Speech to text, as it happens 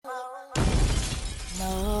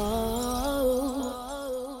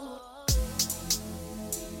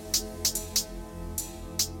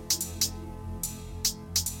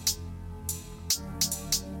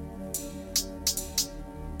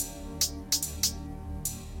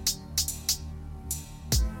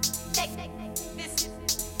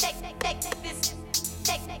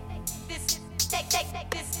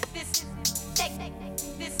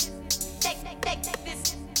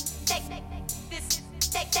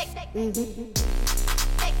Take this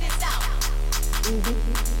out. Take this.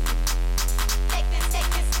 Take this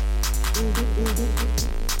out. Take this.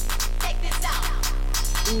 Take this out.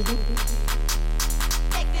 Take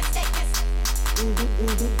this. Take this.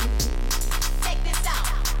 Take this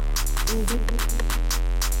out.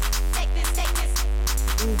 Take this. Take this.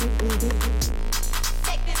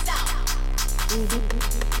 Take this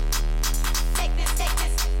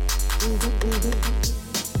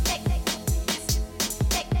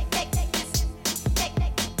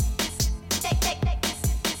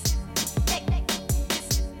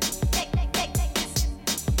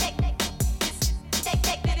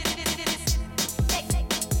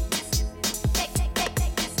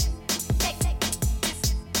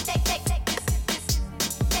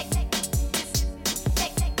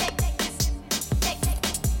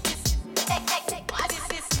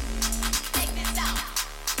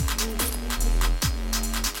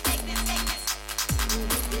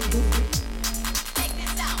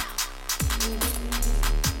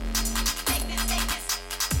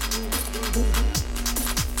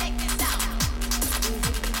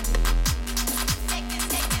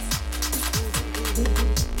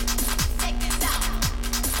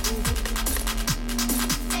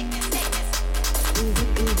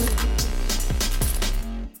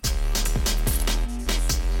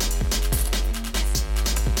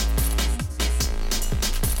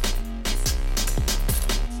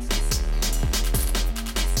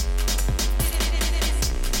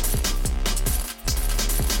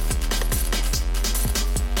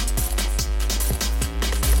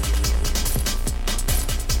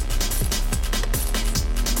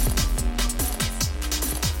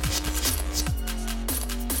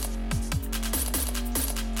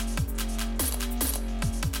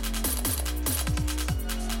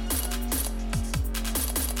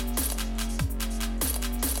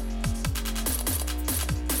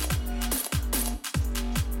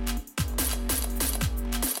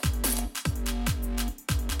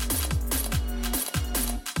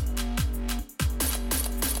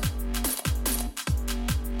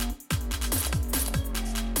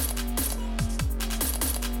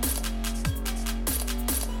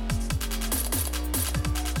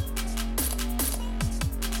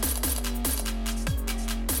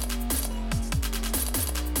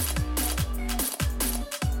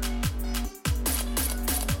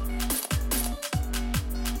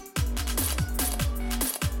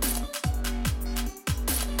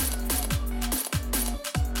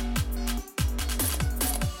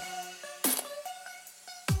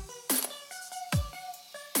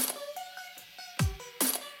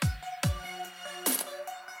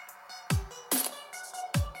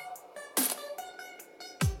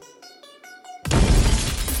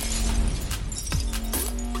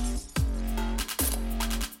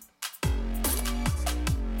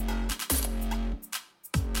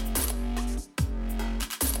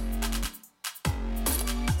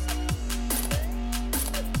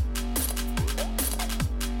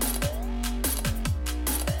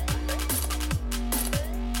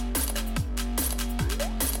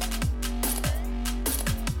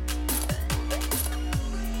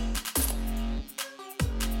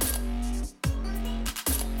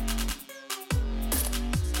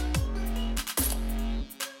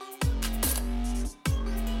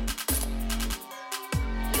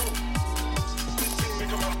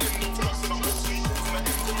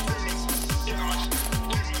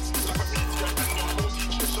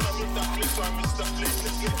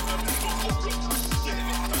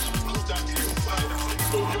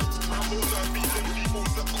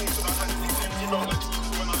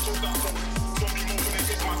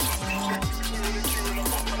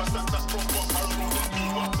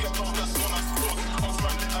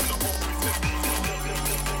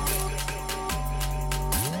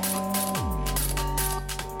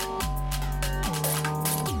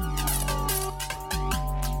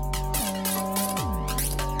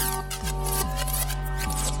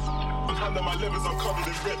levers, I'm covered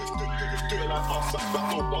in red. Do it like us,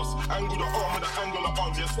 back no boss. Angle the arm with the angle of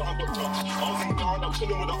arms, yeah, something got touched. I was in Ghana, I'm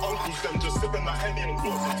chilling with the uncles, them just sipping the Henny and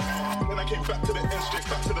gloss. When I came back to the end, straight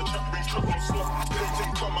back to the trap, bring truck on slot.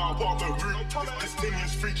 Painting come out, apartment room. This thing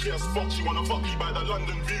is freaky as fuck, she wanna fuck me by the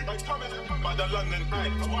London view. By the London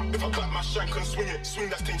eye. If I clap my shank and swing it, swing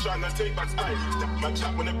that thing trying to take back eye. My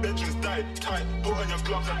chat when the bedroom's died, tight, put on your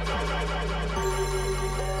gloves and die.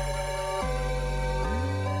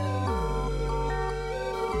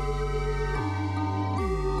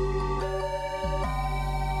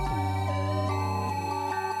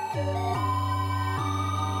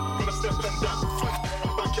 Step and that,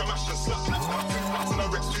 back your mash and slap. 2 packs and I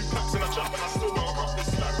rex, 2 packs and I trap, and I still don't rock this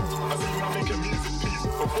slap. I see when I'm making music, please.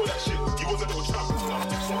 Before that shit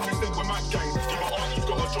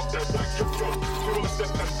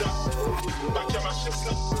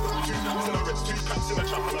in the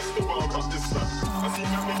trap and I still wanna rap this man. I see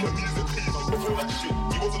man making music please, before that shit,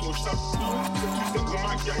 he was a little stab. Took 2 steps with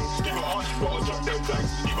my gang, even Archie gotta jump them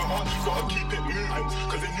bags. Even Archie gotta keep it moving,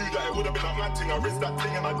 cause they knew that it would've been a mad thing. I risked that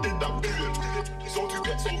thing and I did that booting. So to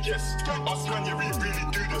get so yes, us man, you really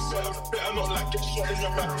do this. Better not like get shot in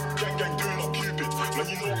your back. Gang doing up Cupid. Man,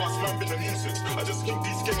 you know us man been a nuisance. I just kicked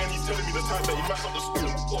these gang and he's telling me the time that he messed up the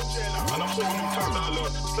school. And I'm showing him times that I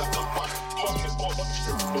learned. Slapped up back, passing his bars on the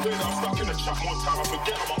strip. The way that I'm stuck in the trap more time, I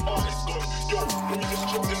forget how my artist gone. Yo, let me just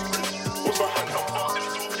check this bridge. What's my hand up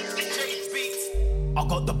artist? I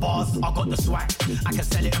got the bars, I got the swag. I can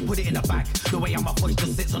sell it and put it in a bag. The way how my voice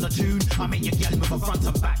just sits on a tune, I make your girl move a front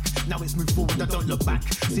and back. Now it's moved forward, I don't look back.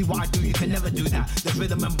 See what I do, you can never do that. There's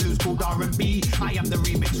rhythm and blues called R&B. I am the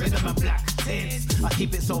remix, rhythm and black. I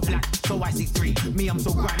keep it so black, so I see 3. Me, I'm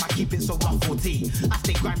so grime, I keep it so 140. I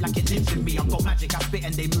stay grime like it lives in me. I've got magic, I spit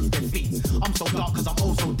and they move their feet. I'm so dark cause I'm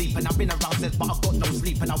oh so deep. And I've been around since, but I've got no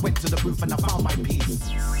sleep. And I went to the booth and I found my peace.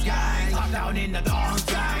 Gang, I'm down in the dance,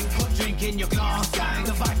 gang. Put drink in your glass, gang.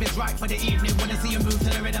 The vibe is right for the evening. Wanna see you move to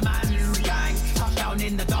the rhythm and gang. Touchdown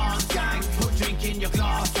in the dance, gang. Put drink in your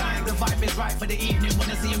glass, gang. The vibe is right for the evening.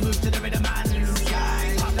 Wanna see you move to the rhythm and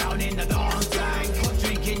gang. Touchdown in the dance, gang. Put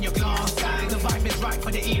drink in your glass, gang. The vibe is right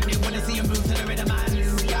for the evening. Wanna see you move to the rhythm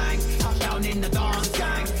and gang. Touchdown in the dance,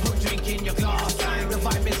 gang. Put drink in your glass, gang. The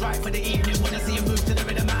vibe is right for the evening. Wanna see you move to the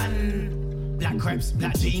rhythm and black crepes,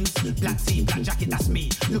 black jeans, black tee, black jacket, that's me.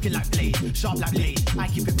 Looking like Blade, sharp like Blade. I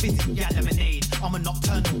keep it busy, yeah, lemonade. I'm a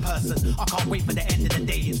nocturnal person, I can't wait for the end of the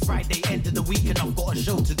day. It's Friday, end of the week and I've got a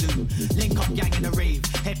show to do. Link up gang in a rave,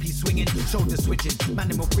 headpiece swinging, shoulder switching.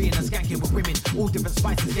 Man and we're freeing and skanking with women. All different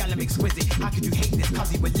spices, yeah, I'm exquisite. How could you hate this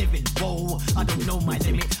cause we're living? Whoa, I don't know my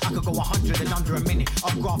limit. I could go 100 in under a minute.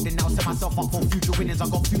 I'm grafting now, set myself up for future winners. I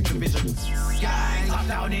got future visions. Gang, I'm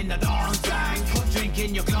down in the dance, gang. Put drink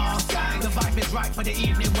in your glass, gang. The vibe is right for the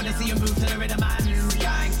evening. Wanna see you move to the rhythm and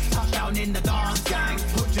gang. Touchdown in the dance, gang.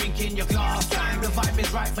 Put drink in your glass, gang. The vibe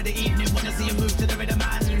is right for the evening. Wanna see you move to the rhythm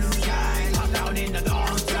and gang. Touchdown in the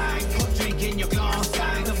dance, gang. Put drink in your glass,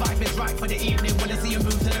 gang. The vibe is right for the evening. Wanna see you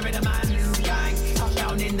move to the rhythm and gang.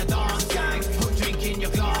 Touchdown in the dance, gang. Put drink in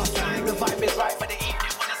your glass, gang. The vibe is right for the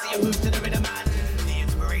evening. Wanna see you move to the rhythm and the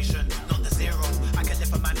inspiration, not the zero. I can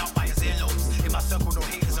lift a man up by his earlobes. In my circle, no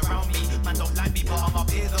haters around me. Man don't like me, but I'm up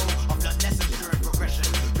here though. I've learned lessons during progression.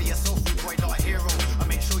 Be a soul-food boy, not a hero. I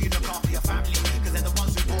make sure you look after your family, cause they're the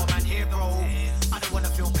ones who brought a man here, bro. I don't wanna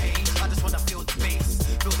feel pain, I just wanna feel the bass.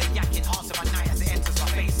 Feel the yak enhancing my night as it enters my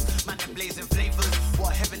face. Man, they're blazing flavors,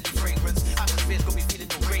 what a heavenly fragrance. Atmosphere's got me feeling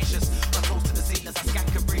no gracious. I'm close to the scene as I scan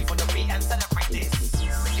can breathe on the beat and celebrate this.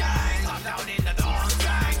 Gang, I'm down in the dance,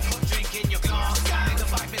 gang. Put drink in your glass, gang. The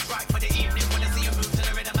vibe is right for the evening. Wanna see you move to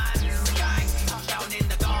the rhythm and gang. Touchdown in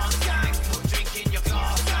the dance, gang. Put drink in your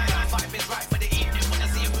glass, gang. The vibe is right for the evening. Wanna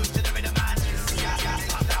see you move to the rhythm and gang.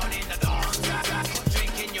 I'm down in the dance, gang. Put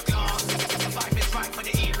drink in your glass. The vibe is right for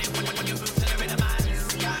the evening. When you move to the rhythm and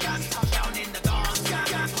gang. Touchdown in the dance,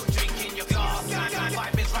 gang. Put drink in your glass, gang. The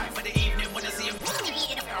vibe is right for the evening. Wanna see you move to the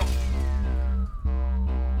rhythm and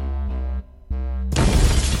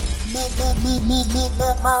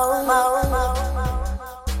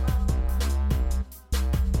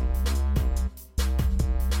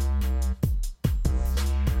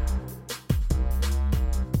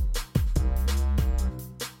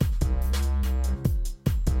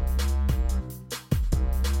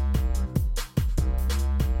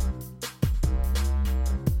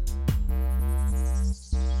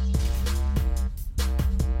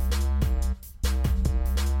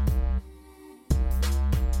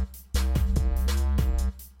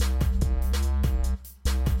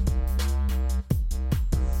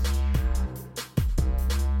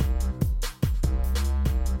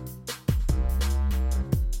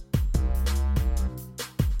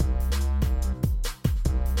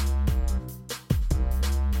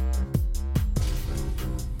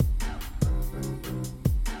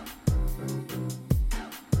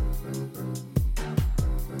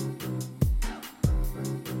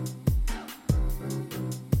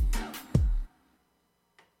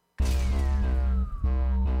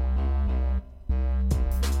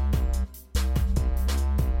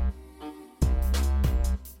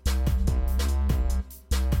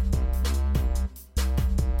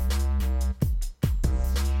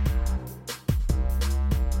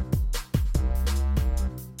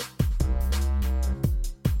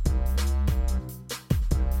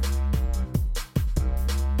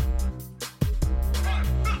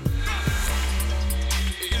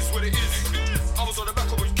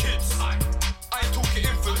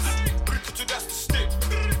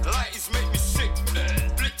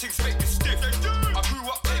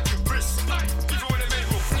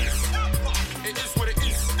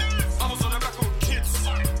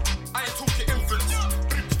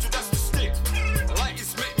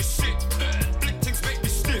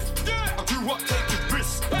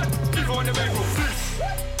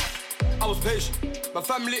patient. My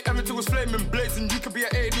family, everything was flaming, blazing. You could be an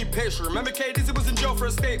A&E patient. Remember K Dizzy was in jail for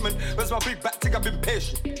a statement. Where's my big back tick? I've been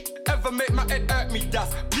patient. Ever make my head hurt me?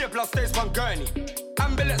 That's be a blood stays one gurney.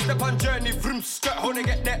 Ambulance step on journey, vroom skirt, how they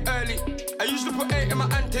get there early. I usually put 8 in my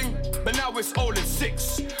anting, but now it's all in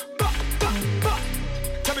 6.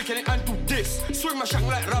 Tell me, can it undo this? Swing my shank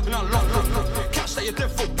like Ragnar long. Catch that you're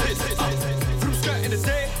dead for piss. Vroom skirt in the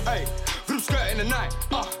day, ay. Vroom skirt in the night,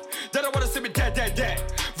 They don't wanna see me dead.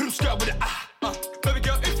 Vroom skirt with the Baby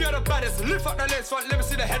girl, if you're the baddest, lift up the lace front, let me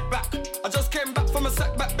see the head back. I just came back from a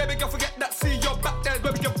setback, baby girl, forget that. See your back there,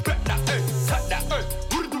 baby girl, break that, cut that,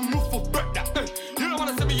 Who did the move for break that, You don't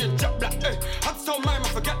wanna see me in jump that, Had to tell mine, I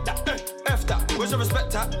forget that, F that, where's your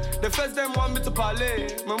respect that? The first them want me to parler,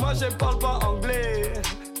 mais moi je parle pas anglais.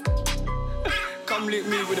 Come link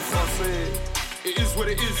me with the français. It is what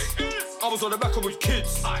it is. I was on the back of with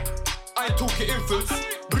kids. I ain't talking infants.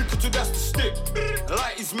 Brick to that's the stick.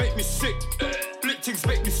 Lighties make me sick. Blitzings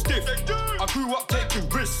make me stiff. I grew up taking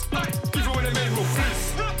risks. Even when they made no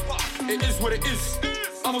flips. It is what it is.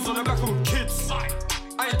 I was on the back of with kids. I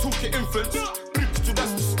ain't talking infants. Brick to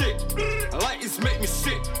that's the stick. Lighties make me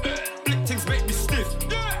sick. Blitzings make me stiff.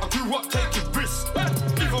 I grew up taking risks.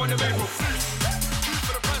 Even when they made no flips.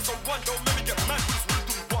 For the price of one, don't make me get mad. We'll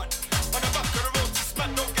do one. On the back of the road, this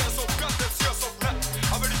man don't get so goddamn serious of that.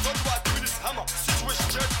 I already told you what I do with this hammer. Situation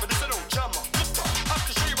church, but this ain't no jammer. I have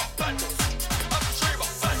to show you about bandits. I have to show you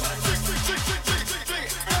about bandits. Drink.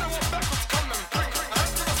 I don't want backwards, come and drink. I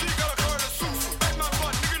have to see you got a car in a suit. Big man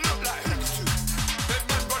run, nigga look like hooks too. Big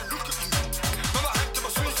man run, look at you. Mama hand to my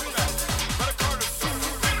sweet suit. Got a car in a suit.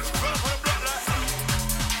 Run up on the block like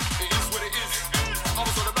it is what it is. I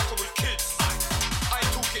was on the back of with kids. I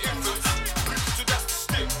ain't talking infants. Brick to that's the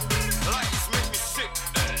stick. Lighties make me sick.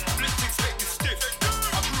 Blitzings make me stiff.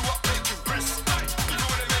 I grew up taking risks. Even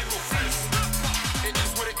when they made no flips. It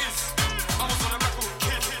is what it is. I was on the back with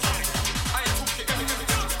kids. I ain't talking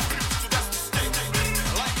infants. Brick to that's the stick.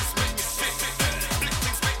 Lighties make me sick.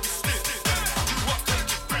 Blitzings make me stiff. I grew up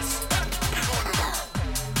taking risks.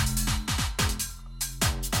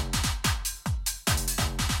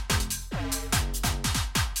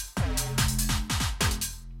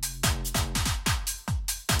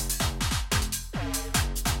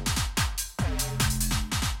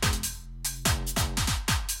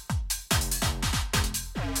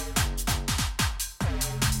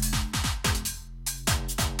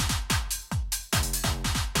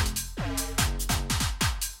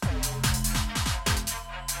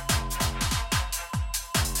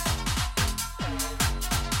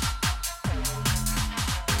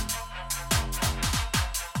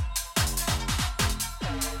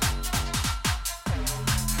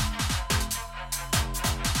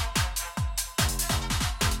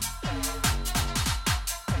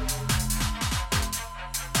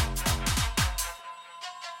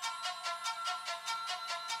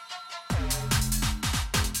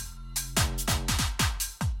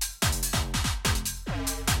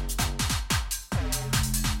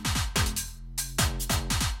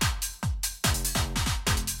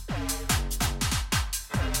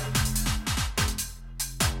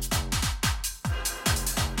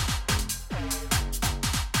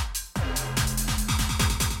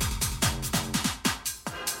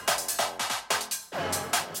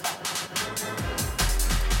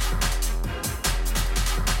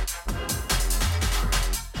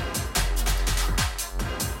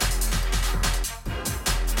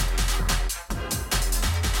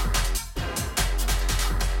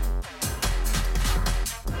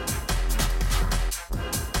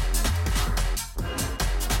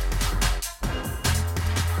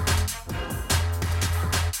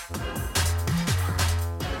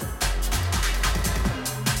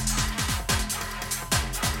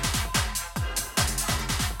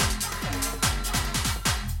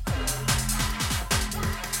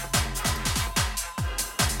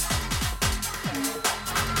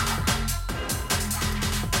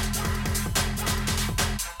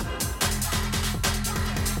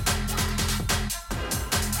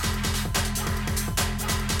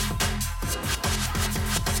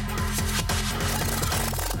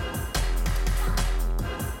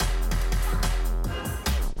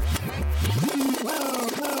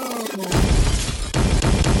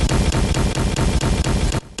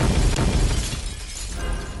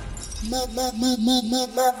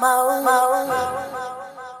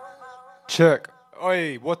 Check.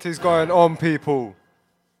 Oi, what is going on, people?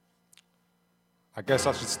 I guess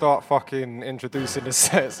I should start fucking introducing the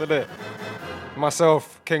sets, innit?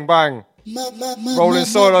 Myself, King Bang. Rolling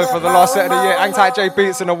solo for the last set of the year. Anti J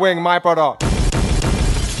Beats in the wing, my brother.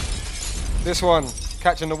 This one,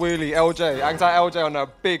 Catching the wheelie, LJ. Anxiety LJ on a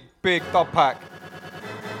big, big dub pack.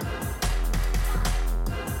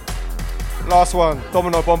 Last one,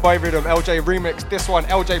 Domino Bombay Rhythm, LJ remix. This one,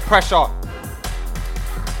 LJ Pressure.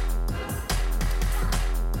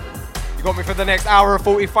 You got me for the next hour and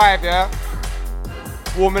 45, yeah?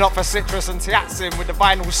 Warming up for Citrus and Tiatsin with the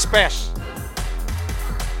vinyl special.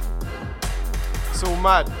 It's all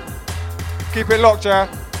mad. Keep it locked, yeah?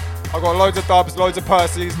 I got loads of dubs, loads of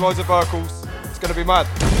Percys, loads of Urkels. It's gonna be mad.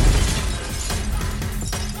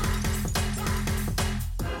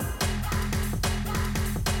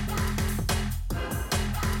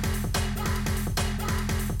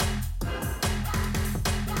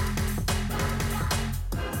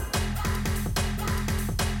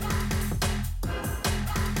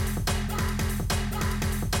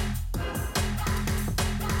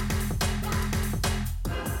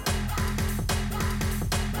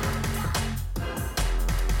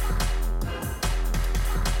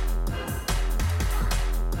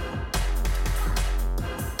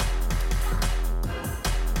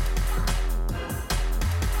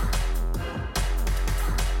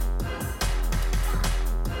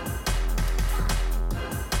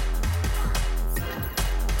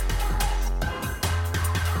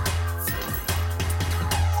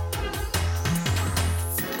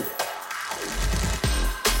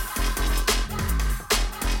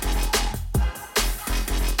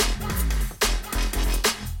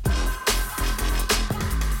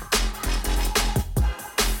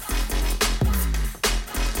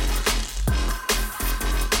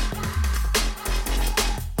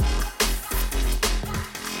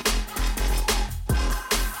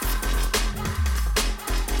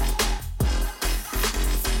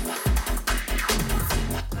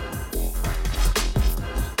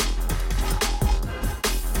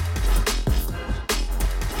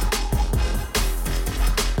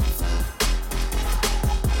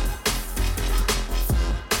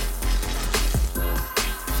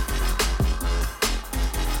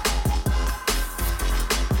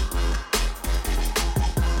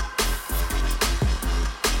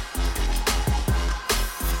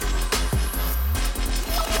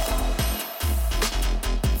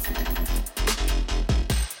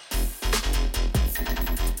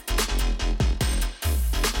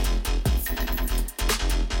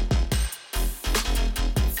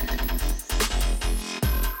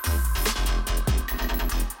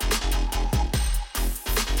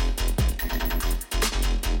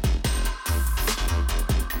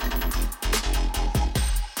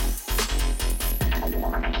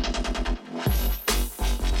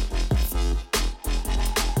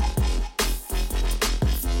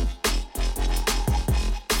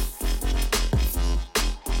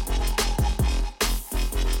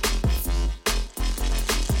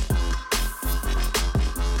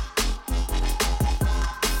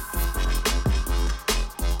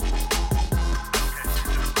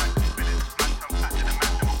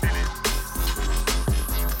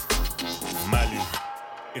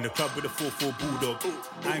 In the club with a 4-4 bulldog.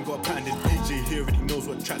 I ain't got a patent, DJ here already knows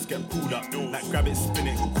what tracks get pulled up. Like grab it, spin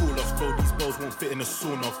it, cool off. Throw these balls won't fit in a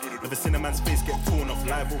sawn off. Never seen a man's face get torn off.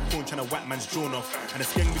 Live or corn trying to whack man's drawn off. And the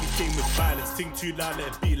gang really came with violence. Think too loud, let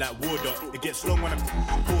it be like water. It gets long when I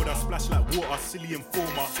board, I splash like water. Silly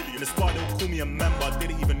informer. In the spot they'll call me a member. They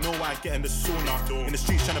didn't even know why I get in the sauna. In the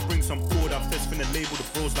streets trying to bring some order. First finna label the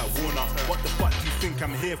bros like Warner. What the fuck do you think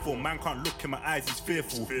I'm here for? Man can't look in my eyes, he's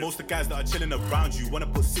fearful. Most of the guys that are chilling around you wanna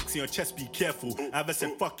put 6 in your chest, be careful. I ever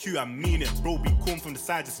said fuck you, I mean it. Bro, be corn from the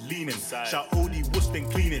side, just leaning. Shout Oli, Wush, then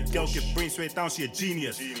clean it. Girl, give brain straight down, she a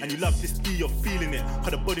genius. And you love this D, you're feeling it.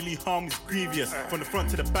 Cause the bodily harm is grievous. From the front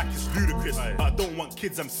to the back, it's ludicrous. But I don't want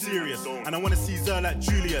kids, I'm serious. And I wanna see Zer like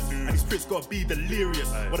Julius. And these pricks gotta be delirious.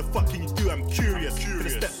 What the fuck can you do? I'm curious. Gonna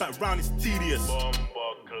step back round, it's tedious.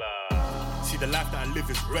 See, the life that I live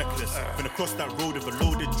is reckless. Been across that road with a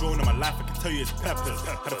loaded drone, and my life I can tell you it's peppers.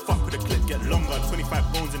 How the fuck would the clip get longer?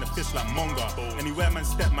 25 bones in a fist like Monga. Anywhere man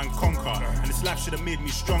step, man conquer. And this life should have made me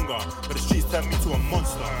stronger, but the streets turned me to a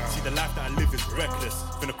monster. See, the life that I live is reckless.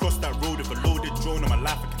 Been across that road with a loaded drone, and my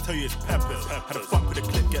life I can tell you it's peppers. How the fuck would the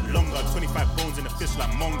clip get longer? 25 bones in a fist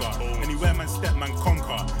like Monga. Anywhere man step, man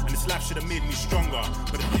conquer. And this life should have made me stronger,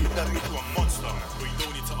 but the streets turned me to a monster. But you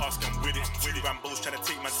don't need to ask, I'm with it. Two Rambos trying to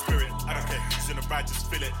take my spirit. I don't care who's in the ride, just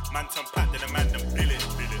feel it. Man turn pat, then a man them bill it.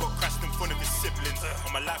 Got crashed in front of his siblings.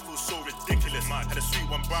 And my life feels so ridiculous. Had a sweet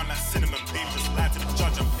one brown like cinnamon. Babe just lied to the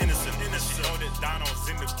judge, I'm innocent. She held it down, I was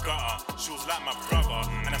in the gutter. She was like my brother.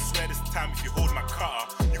 And I swear this time if you hold my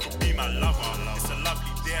cutter, you could be my lover. It's a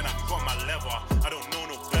lovely day and I've got my lever. I don't know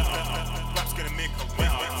no better. Rap's gonna make her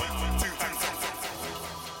wetter. 2 hands up.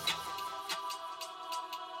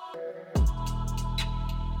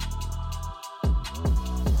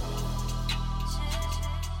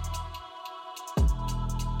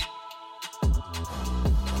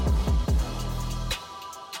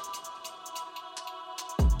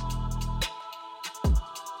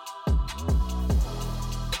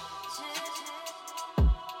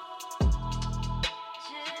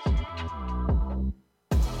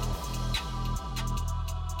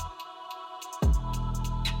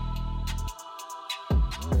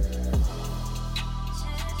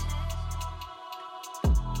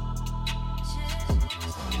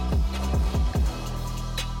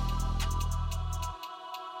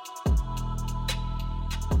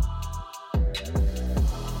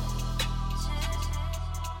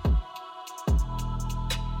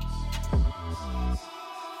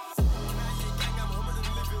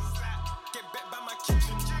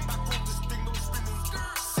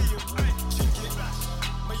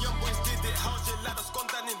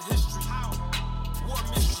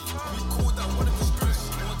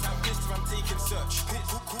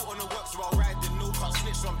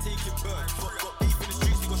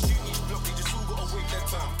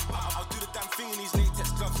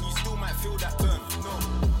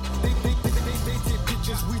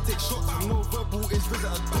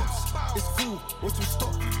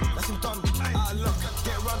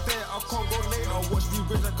 can't go later. Watch me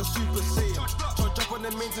red like a Super Saiyan. Try jump on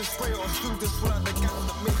the mains and spray or swing this one out the gang on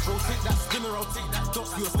the main. Rotate that spinner, rotate that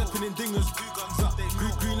dots. You're stepping in dingers. 2 guns up.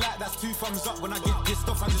 Green light, that's 2 thumbs up. When I get pissed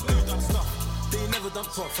off, I just do dumb stuff. They ain't never done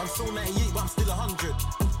props. I'm so 98, but I'm still 100.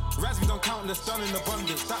 Raz, we don't count, let's done in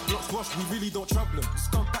abundance. That block's washed, we really don't trouble them.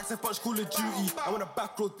 Scum packs and punch Call of Duty. I want a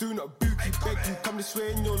back road doing a bookie. Beg you, come this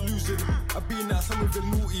way and you're losing. I've been at some of the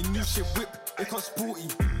naughty. New shit whip, it can't sporty.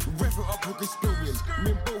 Rev it up with experience.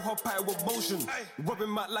 Me and Bo hop out with motion. Rub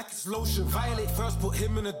him out like it's lotion. Violate first, put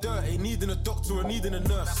him in the dirt. Ain't needing a doctor or needing a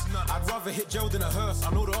nurse. I'd rather hit jail than a hearse.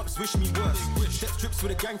 I know the ops wish me worse. Step trips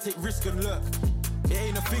with a gang, take risk and lurk. It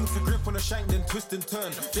ain't a thing to grip on a shank, then twist and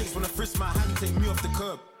turn. Thanks when I frisk my hand, take me off the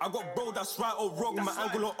curb. I got bro, that's right or wrong. My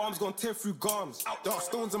angular arms gon' tear through gums. Dark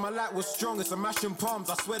stones in my light was strong, it's a mashing palms.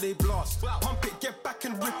 I swear they blast. Pump it, get back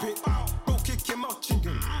and rip it. Bro, kick him out,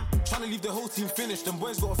 chinking. Tryna leave the whole team finished. Them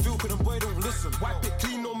boys got a feel, but them boy don't listen. Wipe it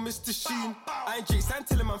clean, no Mr. Sheen. I ain't Jake San,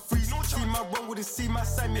 tell him I'm free. See my run with it, see my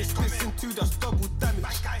sign. It splits in 2, that's double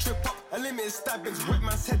damage. Trip up, unlimited stabbings. Wet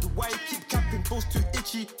man's head, why he keep capping? Both too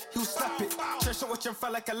itchy, he'll slap it. Treasure watch him fly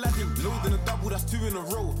like Aladdin. Loading a double, that's 2 in a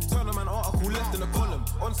row. Turn a man article left in a column.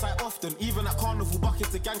 On site often, even at carnival buckets,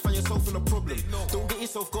 the gang find yourself in a problem. Don't get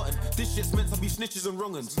yourself gotten. This shit's meant to be snitches and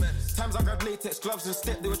wrong'uns. Times I grabbed latex gloves and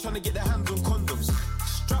step, they were trying to get their hands on condoms.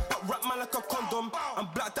 Strap up, wrap man like a condom. I'm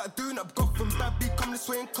black that doing up Gotham. Bad B, come this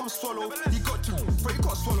way and come swallow. He got you, but he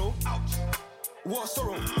got swallow. What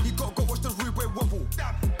sorrow? He got watch the rude boy wobble.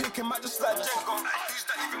 Pick him out just like Django. Who's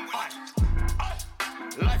that even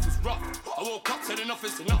with? Life is rough. I woke up, said enough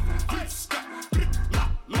is enough.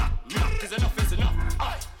 Cause enough is enough.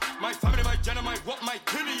 My family, my gender, my what, my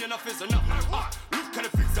killie, enough is enough. Look at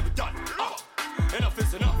the things that we done. Enough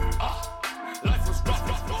is enough. Life was rough.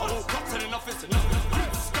 I woke up, said enough is enough.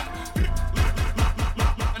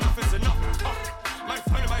 Enough is enough. My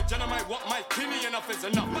family, my gender, my what, my killie, enough is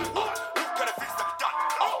enough. Look at the things that we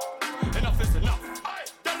done. Enough is enough.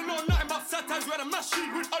 They don't know nothing about sad times. We had a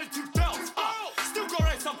machine with only 2 bells. Still go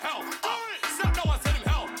raise some hell. Slap no one said him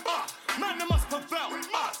hell. Man, they must prevail.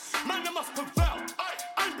 Man, they must prevail.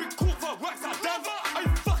 I ain't been cool for works out damn. I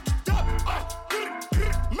ain't fucking dumb.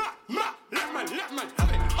 Let man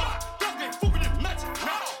have it. Dog ain't fool with the magic.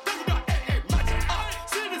 Dog got magic.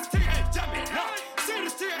 See this thing ain't jamming. See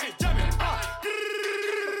this thing ain't jamming.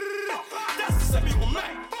 That's the same people,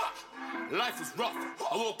 man. Life is rough.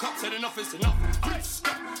 I woke up, said enough is enough.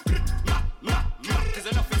 Cause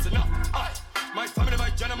enough is enough. My family, my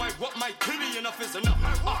gender, my what, my killie, enough is enough.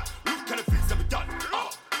 Look at the things that we done.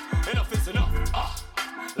 Enough is enough.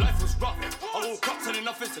 Life was rough. I woke up, said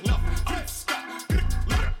enough is enough.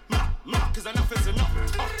 Cause enough is enough.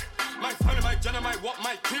 My family, my gender, my what,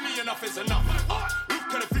 my killie, enough is enough.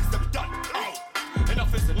 Look at the things that we done.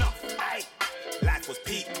 Enough is enough. Life was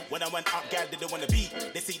peak. When I went up, gal didn't want to beat.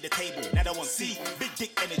 They see the table, now they want see. Big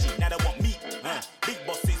dick energy, now they want meat. Big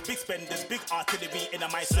bosses, big spenders, big artillery in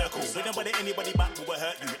my circle. So anybody back will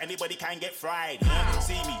hurt you. Anybody can get fried.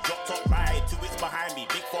 See me, drop top ride. 2 weeks behind me,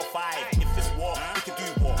 big 4-5. If it's war, we can do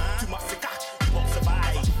war. Too much to catch, you won't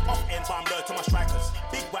survive. Off end bomb low to my strikers.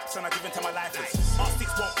 Big whacks and I give them to my lifers. R6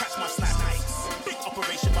 won't catch my snipers. Big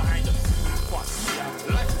operation behind them.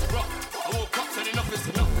 Life is rough. I woke up, said enough is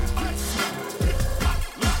enough.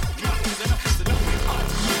 Enough is enough.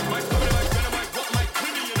 My family, my gender, my what, my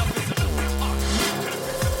killie, enough is enough.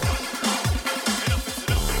 Enough is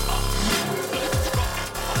enough. Life is rough.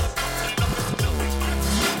 Said enough is enough.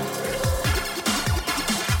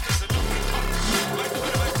 My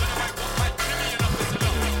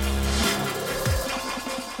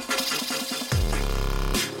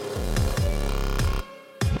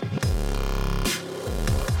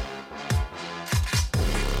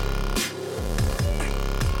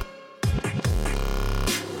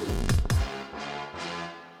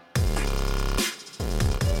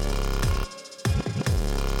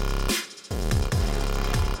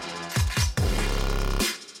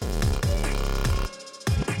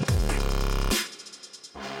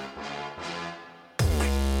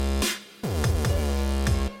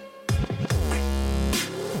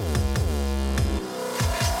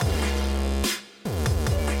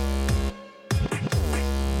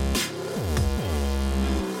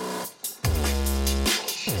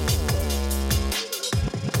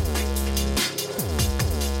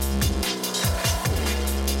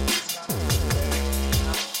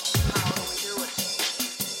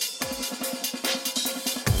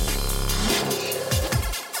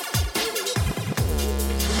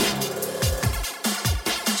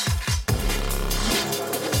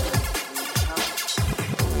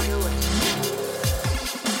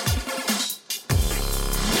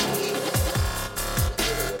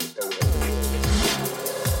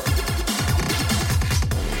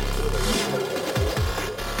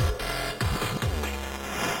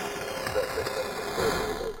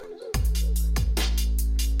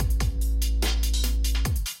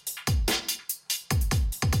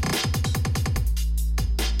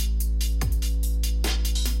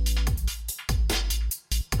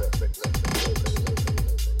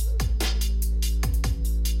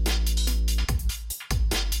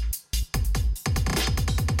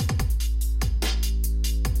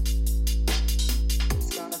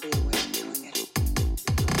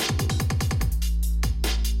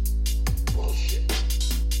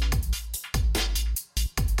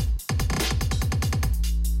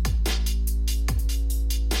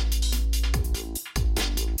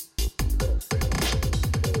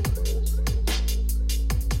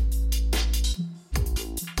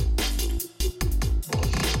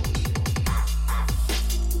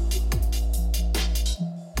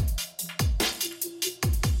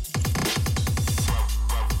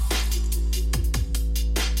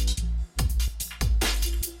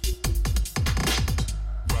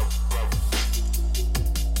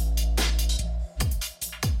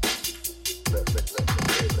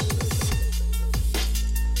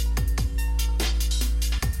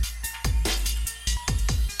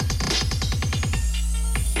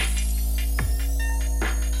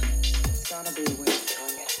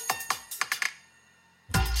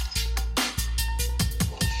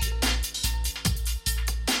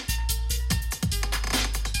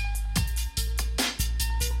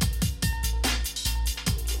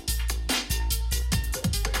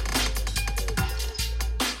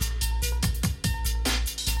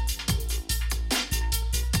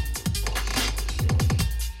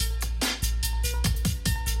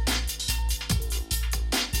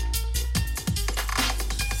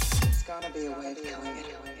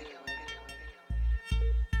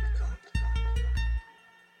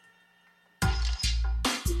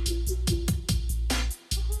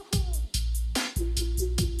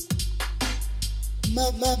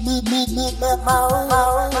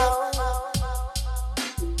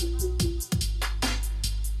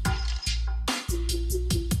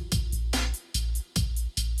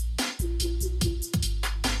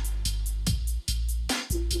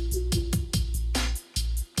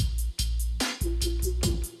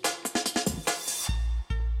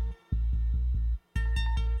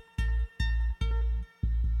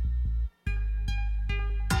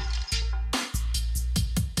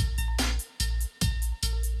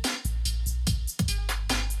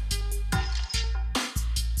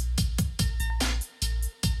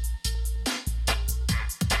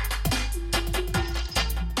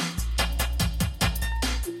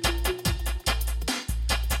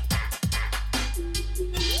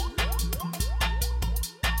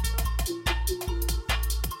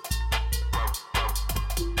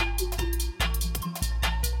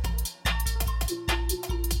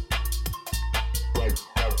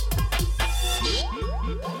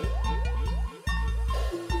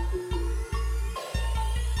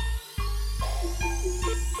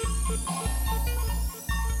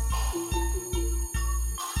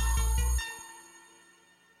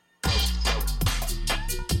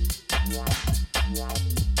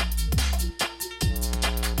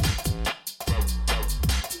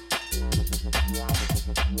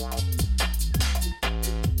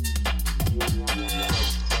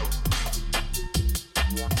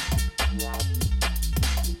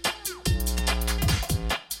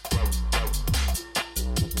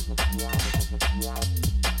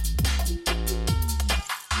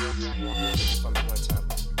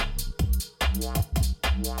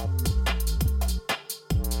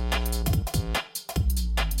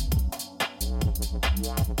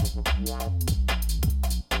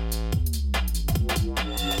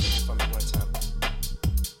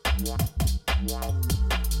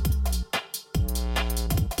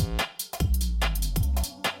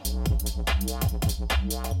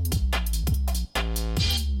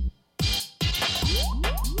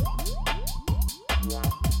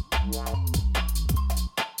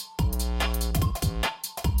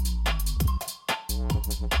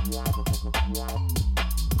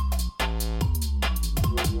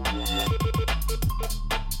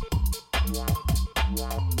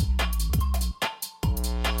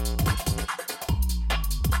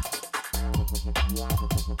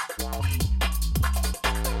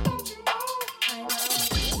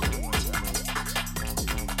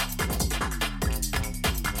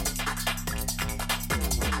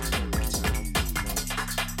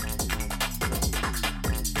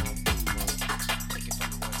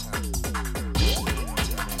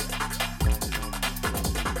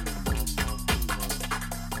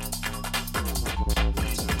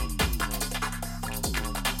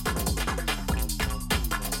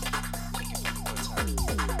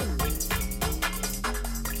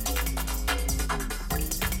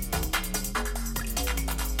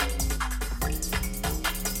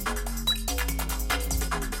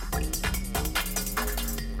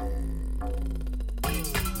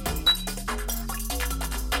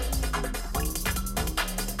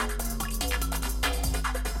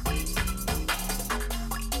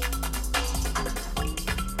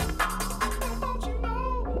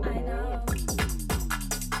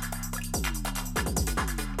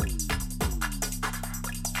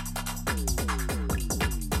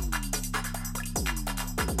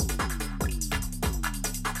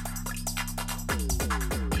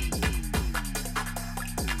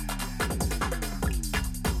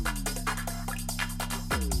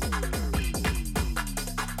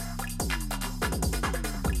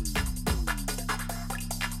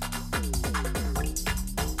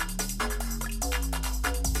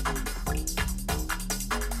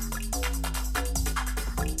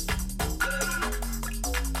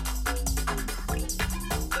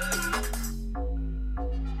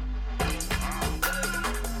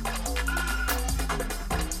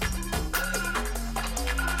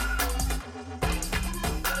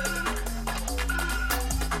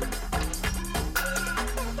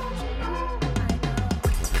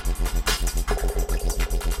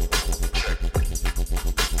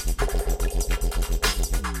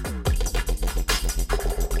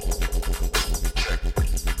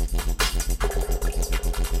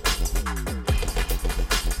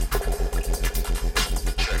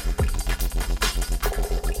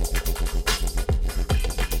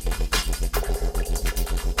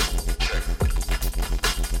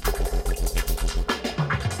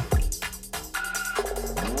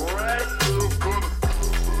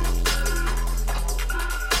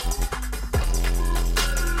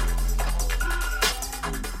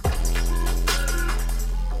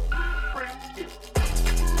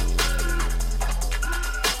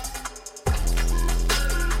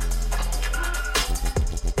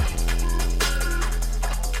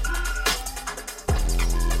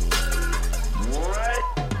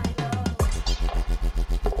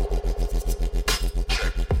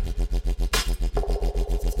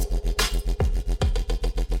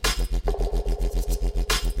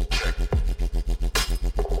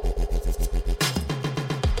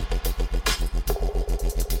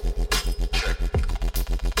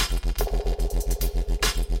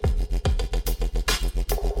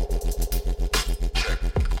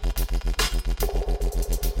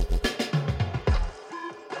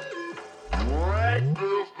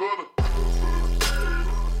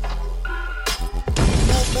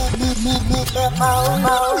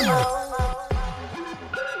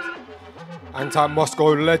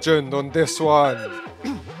Anti-Moscow legend on this one.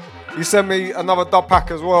 He sent me another dub pack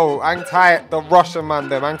as well. Anti, the Russian man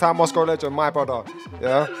them. Anti-Moscow legend, my brother.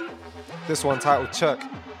 Yeah? This one titled Check.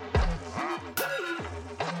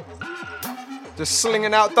 Just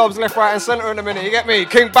slinging out dubs left, right and centre in a minute. You get me?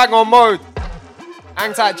 King Bang on mode.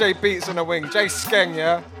 Anti J Beats in the wing. J Skeng,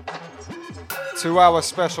 yeah? 2 hour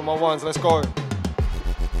special, my ones. Let's go.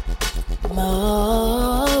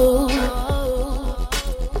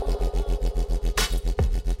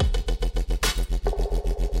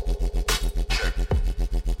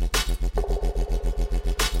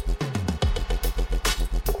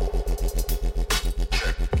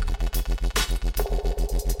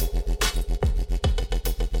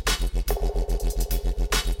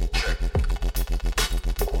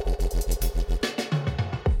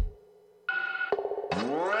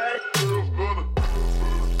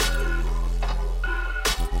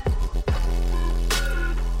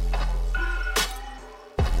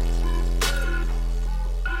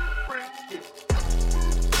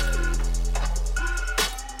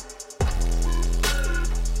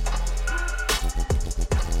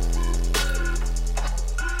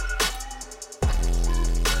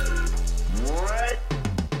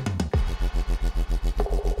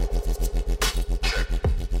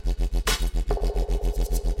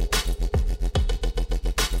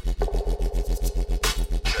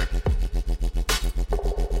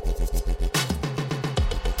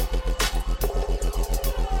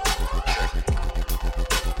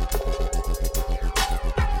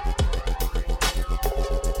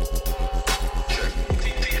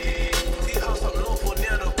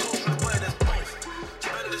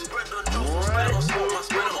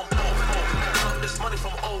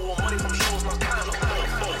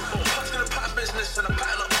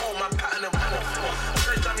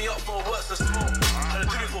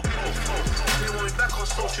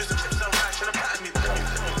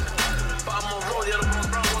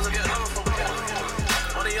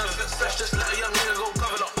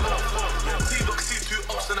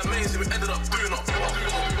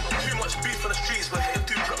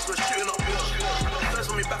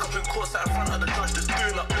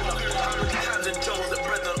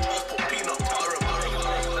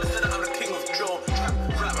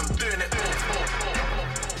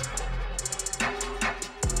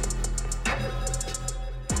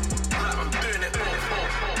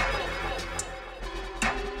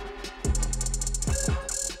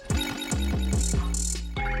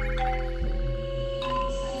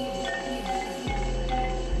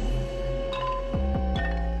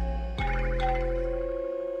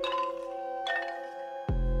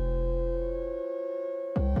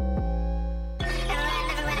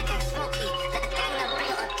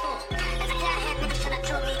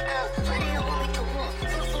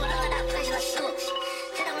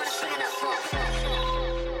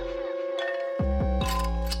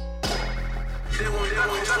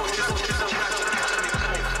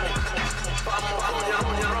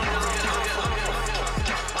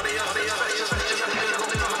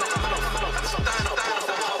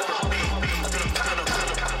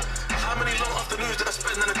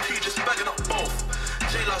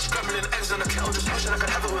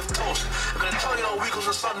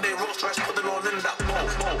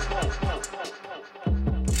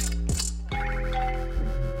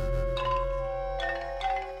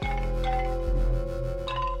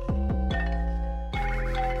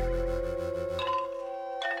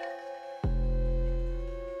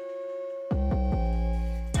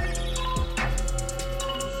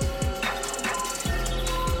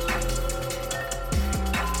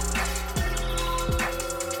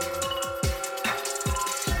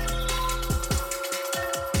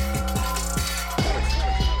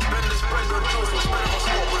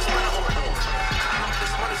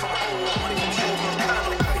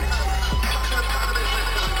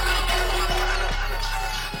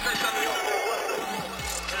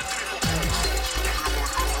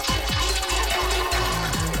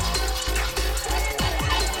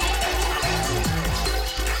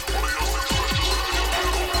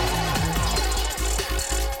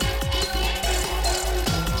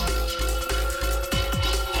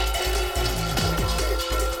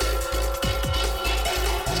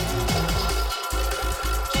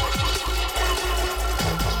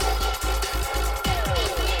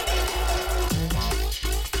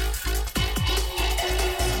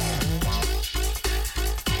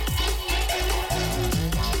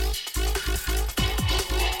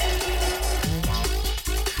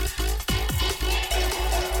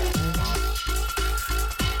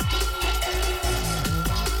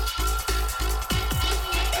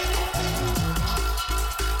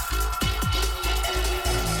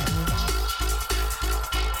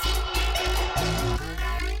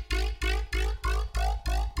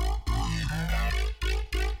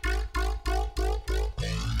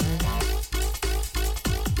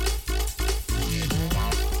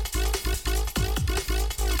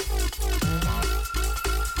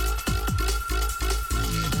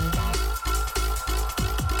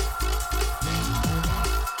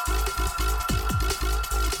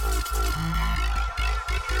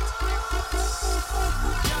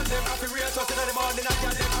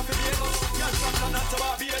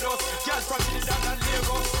 Barbados. Girls from Trinidad and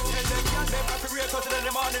Lagos. Tell them girls them have to rate us in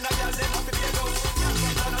the morning. And girls them have to beat us. Girls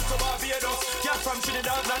from London to Barbados. Girls from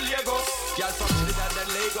Trinidad and Lagos. Girls from Trinidad and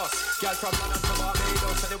Lagos. Girls from London to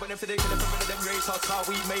Barbados. So they went for the kill from one of them race us. How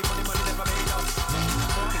we made money, money never made us.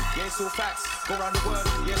 Yes, so facts. Go around the world.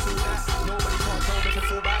 Yes, so that. Nobody can't tell me to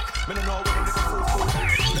fall back. Me no know when they can fall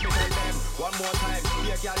back. Let me tell them one more time.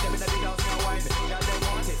 Yeah, girl, them in the dig house now wine. Girl, them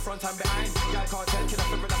want it front and behind. Girl can't tell, kill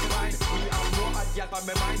up every that's mine. We are more at girl on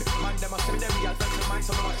my mind. Man, them a say them girl friends of mine.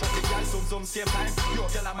 So I'm a shot the girl, zoom, same time. Yo,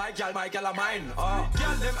 girl are my girl are mine.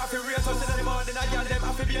 Girl, them have to rate us in the morning. And girl, them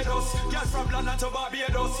have to beat us. Girl from London to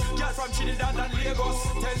Barbados. Girl from Trinidad and Lagos.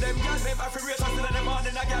 Tell them girl, them have to rate us in the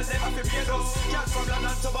morning. And girl, them have to beat us. Girl from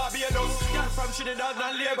London to Barbados. Girl from Trinidad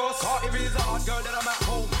and Lagos. Cause if it's a hot girl, then I'm at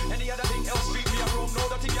home. Any other thing else, treat me a room. No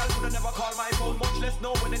dirty girl would never call my phone. Much less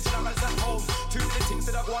know when it's generals at home. Too many things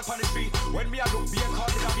that I go on the street. When me I look, be a call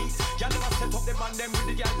in a beat. Y'all never set up them man them with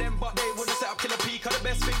the girl them, but they wouldn't set up killer peak. Cause the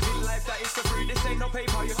best thing in life that is for free. This ain't no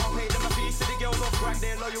paper, you can't pay them a fee. See the girls off grind,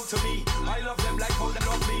 they're loyal to me. I love them like how they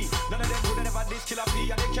love me. None of them would ever diss killer P.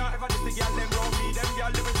 And they can't ever diss the girl them wrong me. Them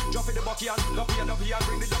girl living, drop in the bucky and lumpy and dumpy and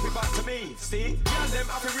bring the dumpy back to me. See? Girl them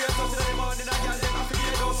have to raise us in the morning and girl them have to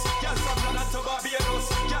beat us. Girl from London to Barbados.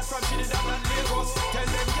 Girl from Trinidad and Lagos. Tell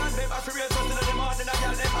them girl them have to raise us in the morning and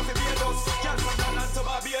girl them have to beat us. Girl from London to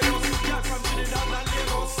Barbados. Girl from Trinidad and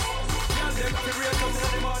Lagos. Girl them have to raise us in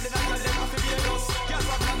the morning and girl them have to beat us. Girl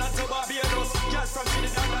from London to Barbados. Girl from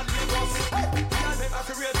Trinidad and Lagos. Girl them have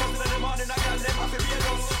to raise us in the morning and girl them have to beat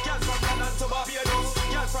us. Girl from London to Barbados.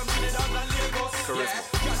 Girl from Trinidad and Lagos. Yeah,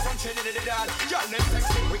 girl from Trinidad. Girl them text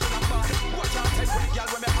me wicked and bad. Watch out, take with the girl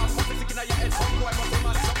when me have something sticking in your head. Some boy must be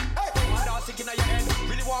mad. Some dance sticking in your head.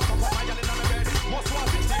 Really walk up on my girl in my bed. Must want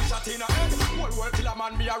 16 shot in her head. One word till a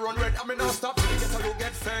man me a run red. I mean not stop till you get how you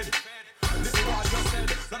get fed. This is what I just said.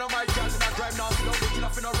 None of my girls in a drive now. Slow they kill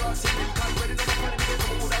off in a rush. You can't ready no more money. They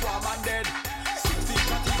go who that war man dead. 16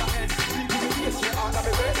 shot in her head. People who hate you on the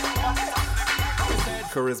bed.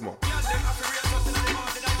 Charisma.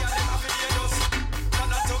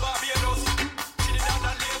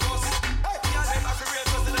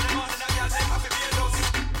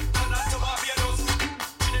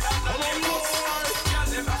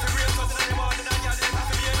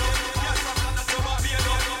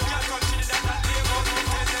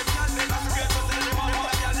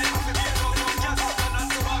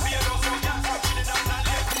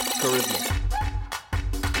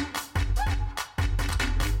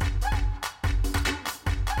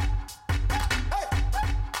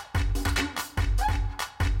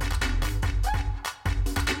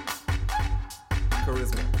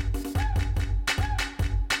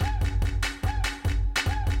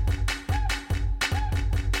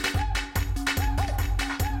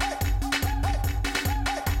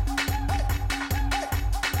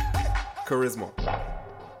 Charisma.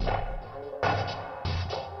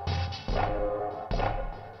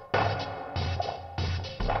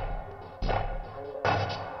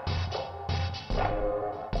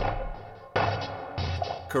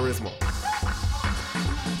 Charisma.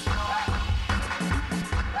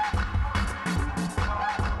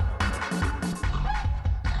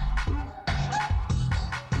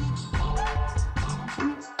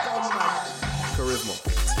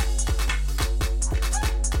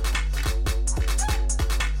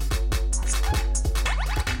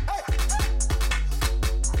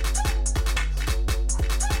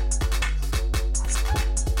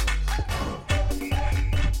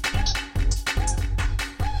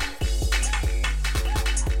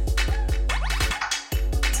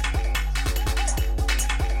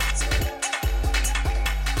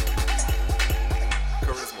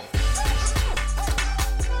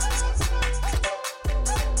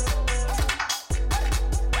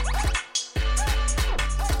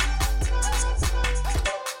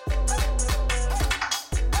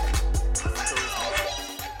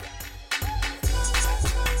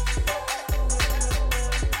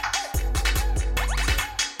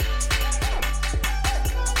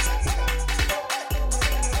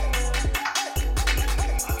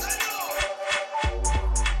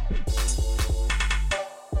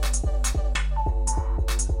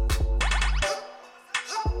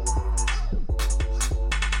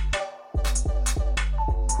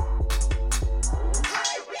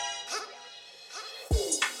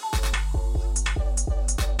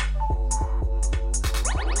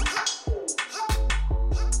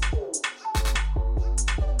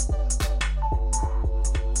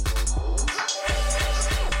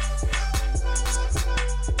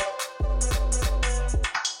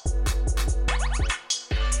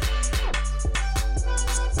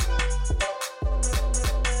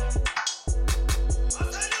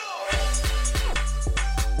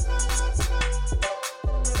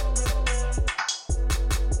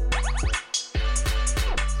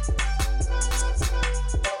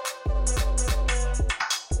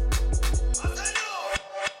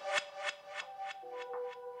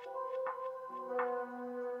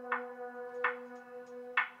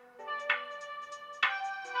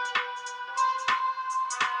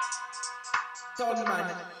 Done,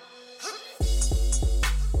 man.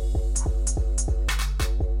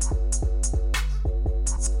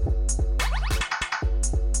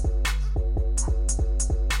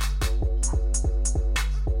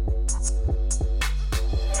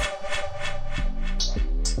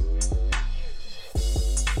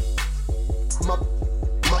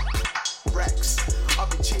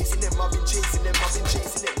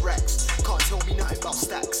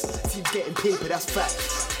 Getting paper, that's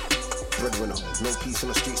facts. Breadwinner, no peace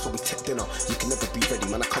on the streets, but we tech dinner. You can never be ready,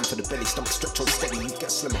 man. I come to the belly, stomach stretch on steady. You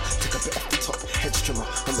get slimmer, take a bit off the top, head trimmer.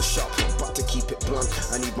 I'm the sharp one, but to keep it blunt,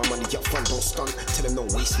 I need my money up front, don't stunt. Tell them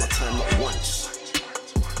don't waste my time, not once.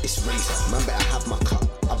 It's razor, man. Better have my cup.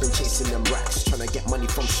 I've been chasing them racks, trying to get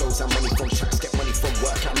money from shows and money from tracks, get money from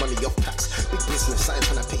work and money off packs. Big business, I ain't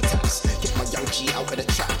trying to pay tax. Get my young G out of the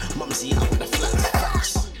trap, mumsy out of the flat.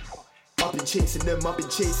 I've been chasing them, I've been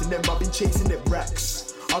chasing them, I've been chasing them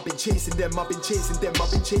racks. I've been chasing them, I've been chasing them,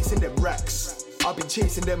 I've been chasing them racks. I've been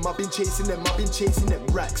chasing them, I've been chasing them, I've been chasing them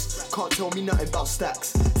racks. Can't tell me nothing about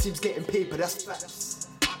stacks. Seems getting paper, that's facts.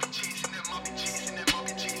 I've been chasing them, I've been chasing them, I've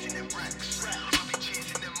been chasing them racks. I've been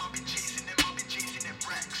chasing them, I've been chasing them, I've been chasing them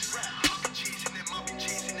racks. I've been chasing them, I've been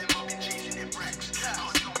chasing them, I've been chasing them racks.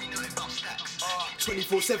 Can't tell me nothing about stacks.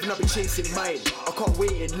 24/7 I've been chasing mine. I can't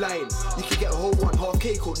wait in line. You can get a whole one, half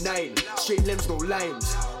cake or 9. Straight limbs, no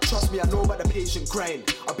lines. Trust me, I know about the patient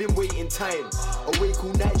grind. I've been waiting time. Awake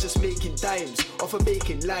all night just making dimes off a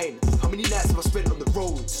baking line. How many nights have I spent on the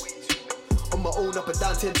roads? On my own, up and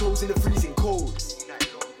down, 10 toes in the freezing cold.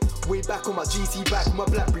 Way back on my GT back, my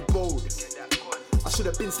Blackberry bold. I should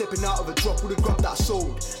have been stepping out of a drop with the grub that I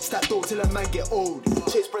sold. Stack dough till a man get old.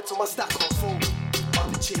 Chase bread till my stack can't fold.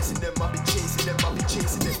 I've been chasing them, I've been chasing them, I've been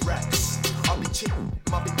chasing them racks. I've been chasing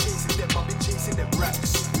them, I've been chasing them, I've been chasing them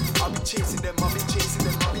racks. I've been chasing them, I've been chasing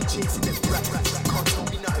them, I've been chasing them racks. Can't tell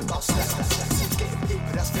me nothing about stacks. Seems getting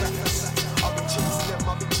paper, that's facts. I've been chasing them,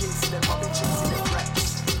 I've been chasing them, I've been chasing them racks.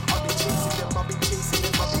 I've been chasing them, I've been chasing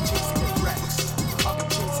them, I've been chasing them racks. I've been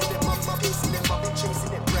chasing them, I've been chasing them, I've been chasing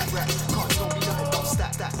them racks. Can't tell me nothing about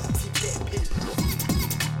stacks. Seems getting paper.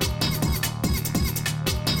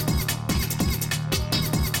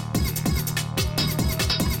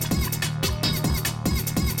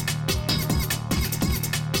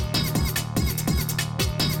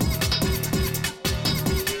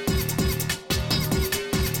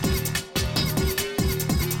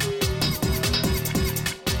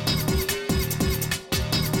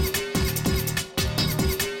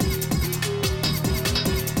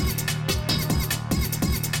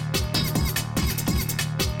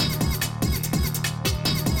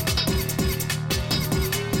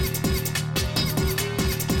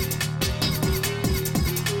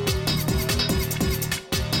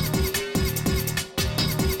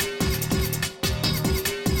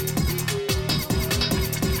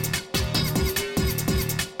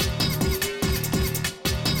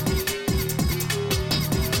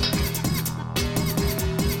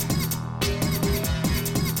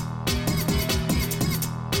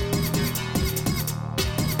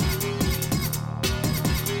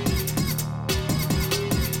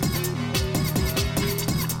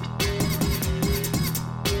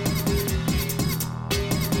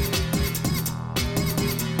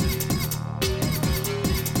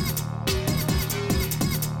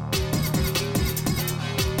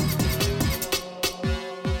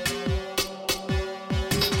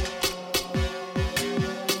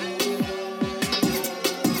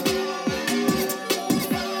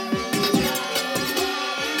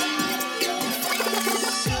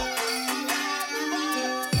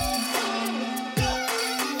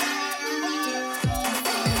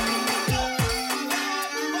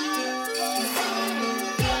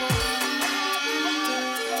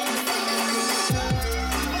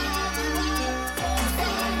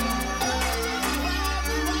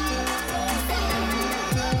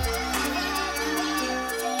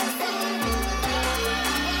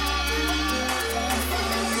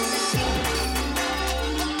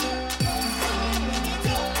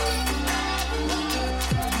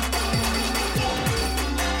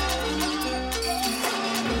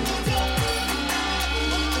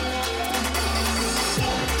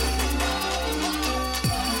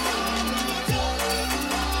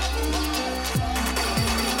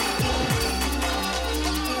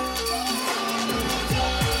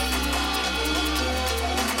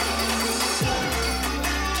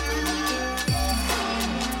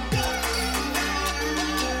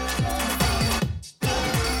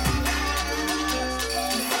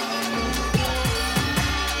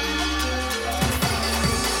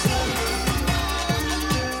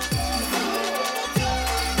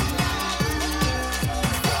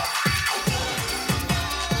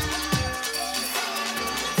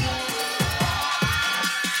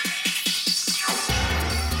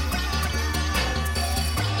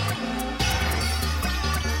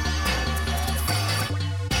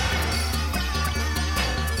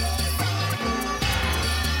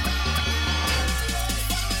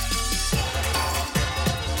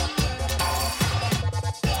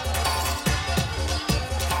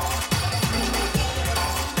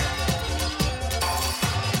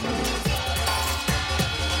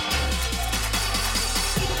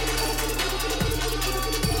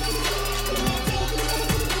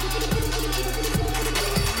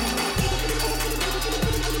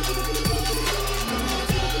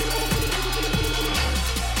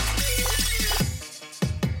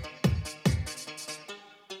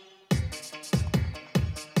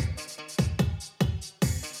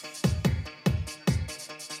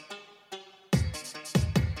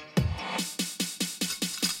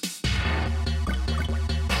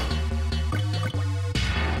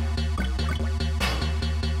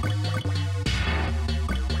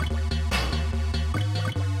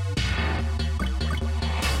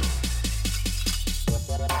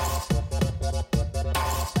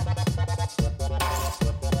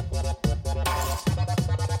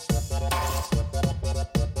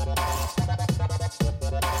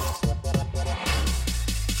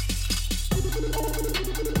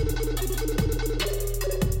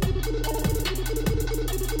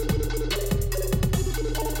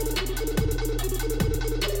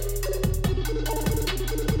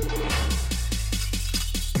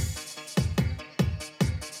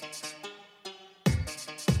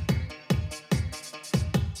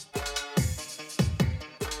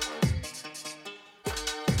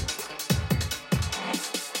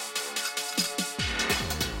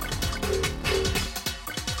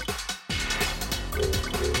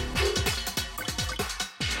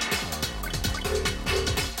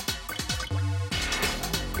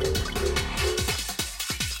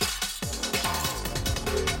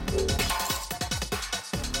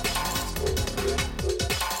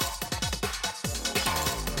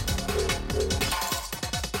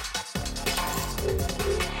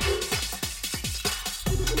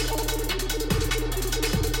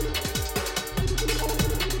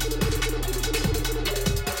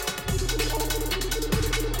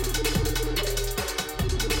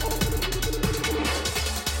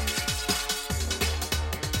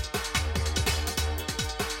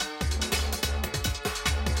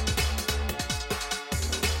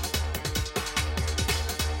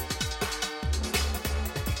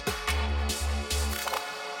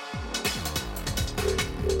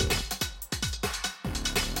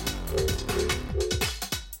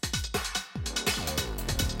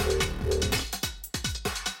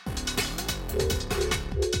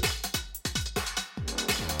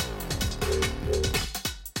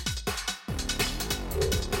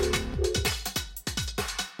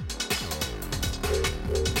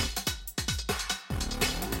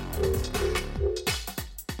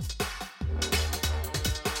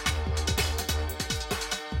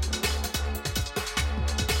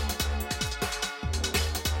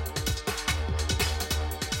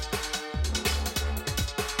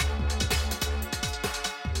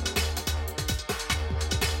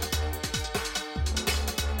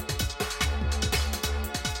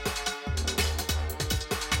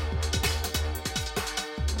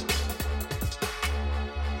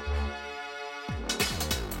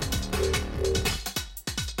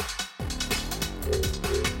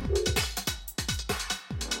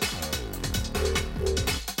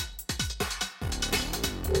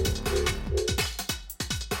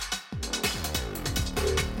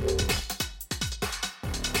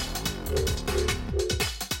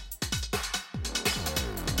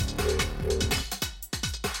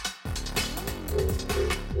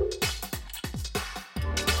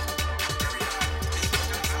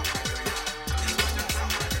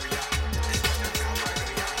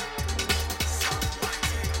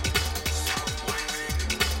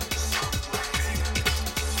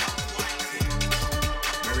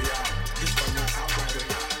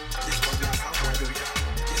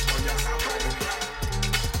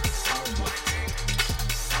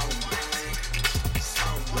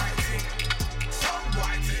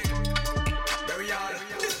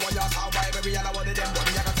 very all one of them. One,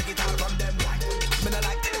 I can take it all from them. Me not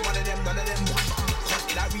like any one of them, none of them. Cause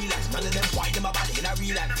in a real life, none of them white in my body. In a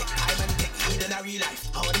real life, take time and take heed in a real life.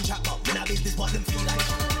 How them chat up, in a business, what them feel like.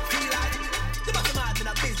 Feel like, the bottom man, in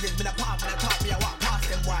a business, in a park, in a talk, me a walk past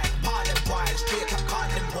them wild. Part them wild, straight up, call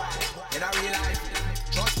them wild. In a real life,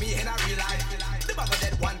 trust me, in a real life. The bottom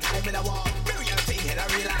dead one time in a walk. Very real thing, in a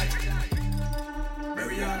real life.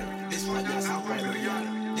 Very real, this one just how I very real.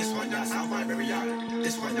 This one just how I very real.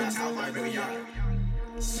 This one just how I very real.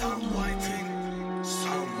 Some white thing,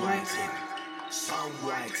 some white thing, some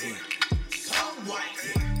white thing, some white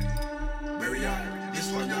thing. Very real,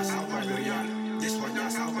 this one just how I very real. This one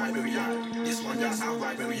just how I very real. This one just how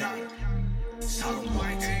I very real. Some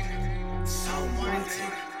white thing, some white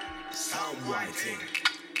thing, some white thing.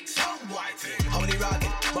 Some white thing. How they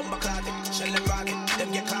rotted, bomba clotted, shell them rotted,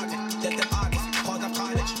 them get clotted, let them artists, cause of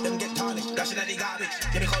carnage, them get tarnished, dashing at the garbage,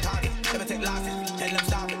 give me cold hearted, never take losses, tell them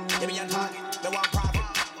stop it, give me on target, they want profit.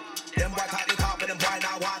 Them boy talk the talk, but them boy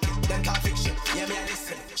not walking, them talk fiction, yeah me a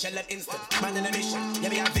listen, shell them instant, man in a mission,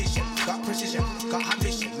 yeah me a vision, got precision, got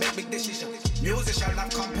ambition, make big decisions, musician,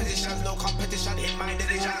 not composition, no competition in my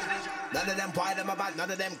division. None of them boy them a bad,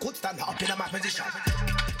 none of them could stand up in my position.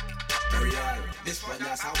 Very real. This one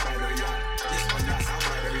just how I very real. This one just how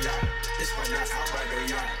I very real. This one just how I very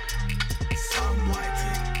real. Some white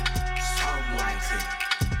thing, some white thing,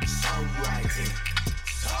 some white thing,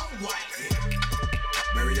 some white thing.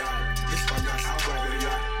 Very real. This one just how I very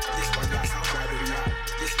real. This one just how I very real.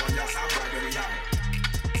 This one just how I very real.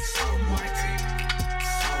 Some white thing,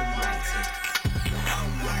 some white thing,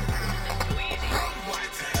 some white thing, some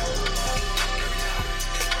white thing.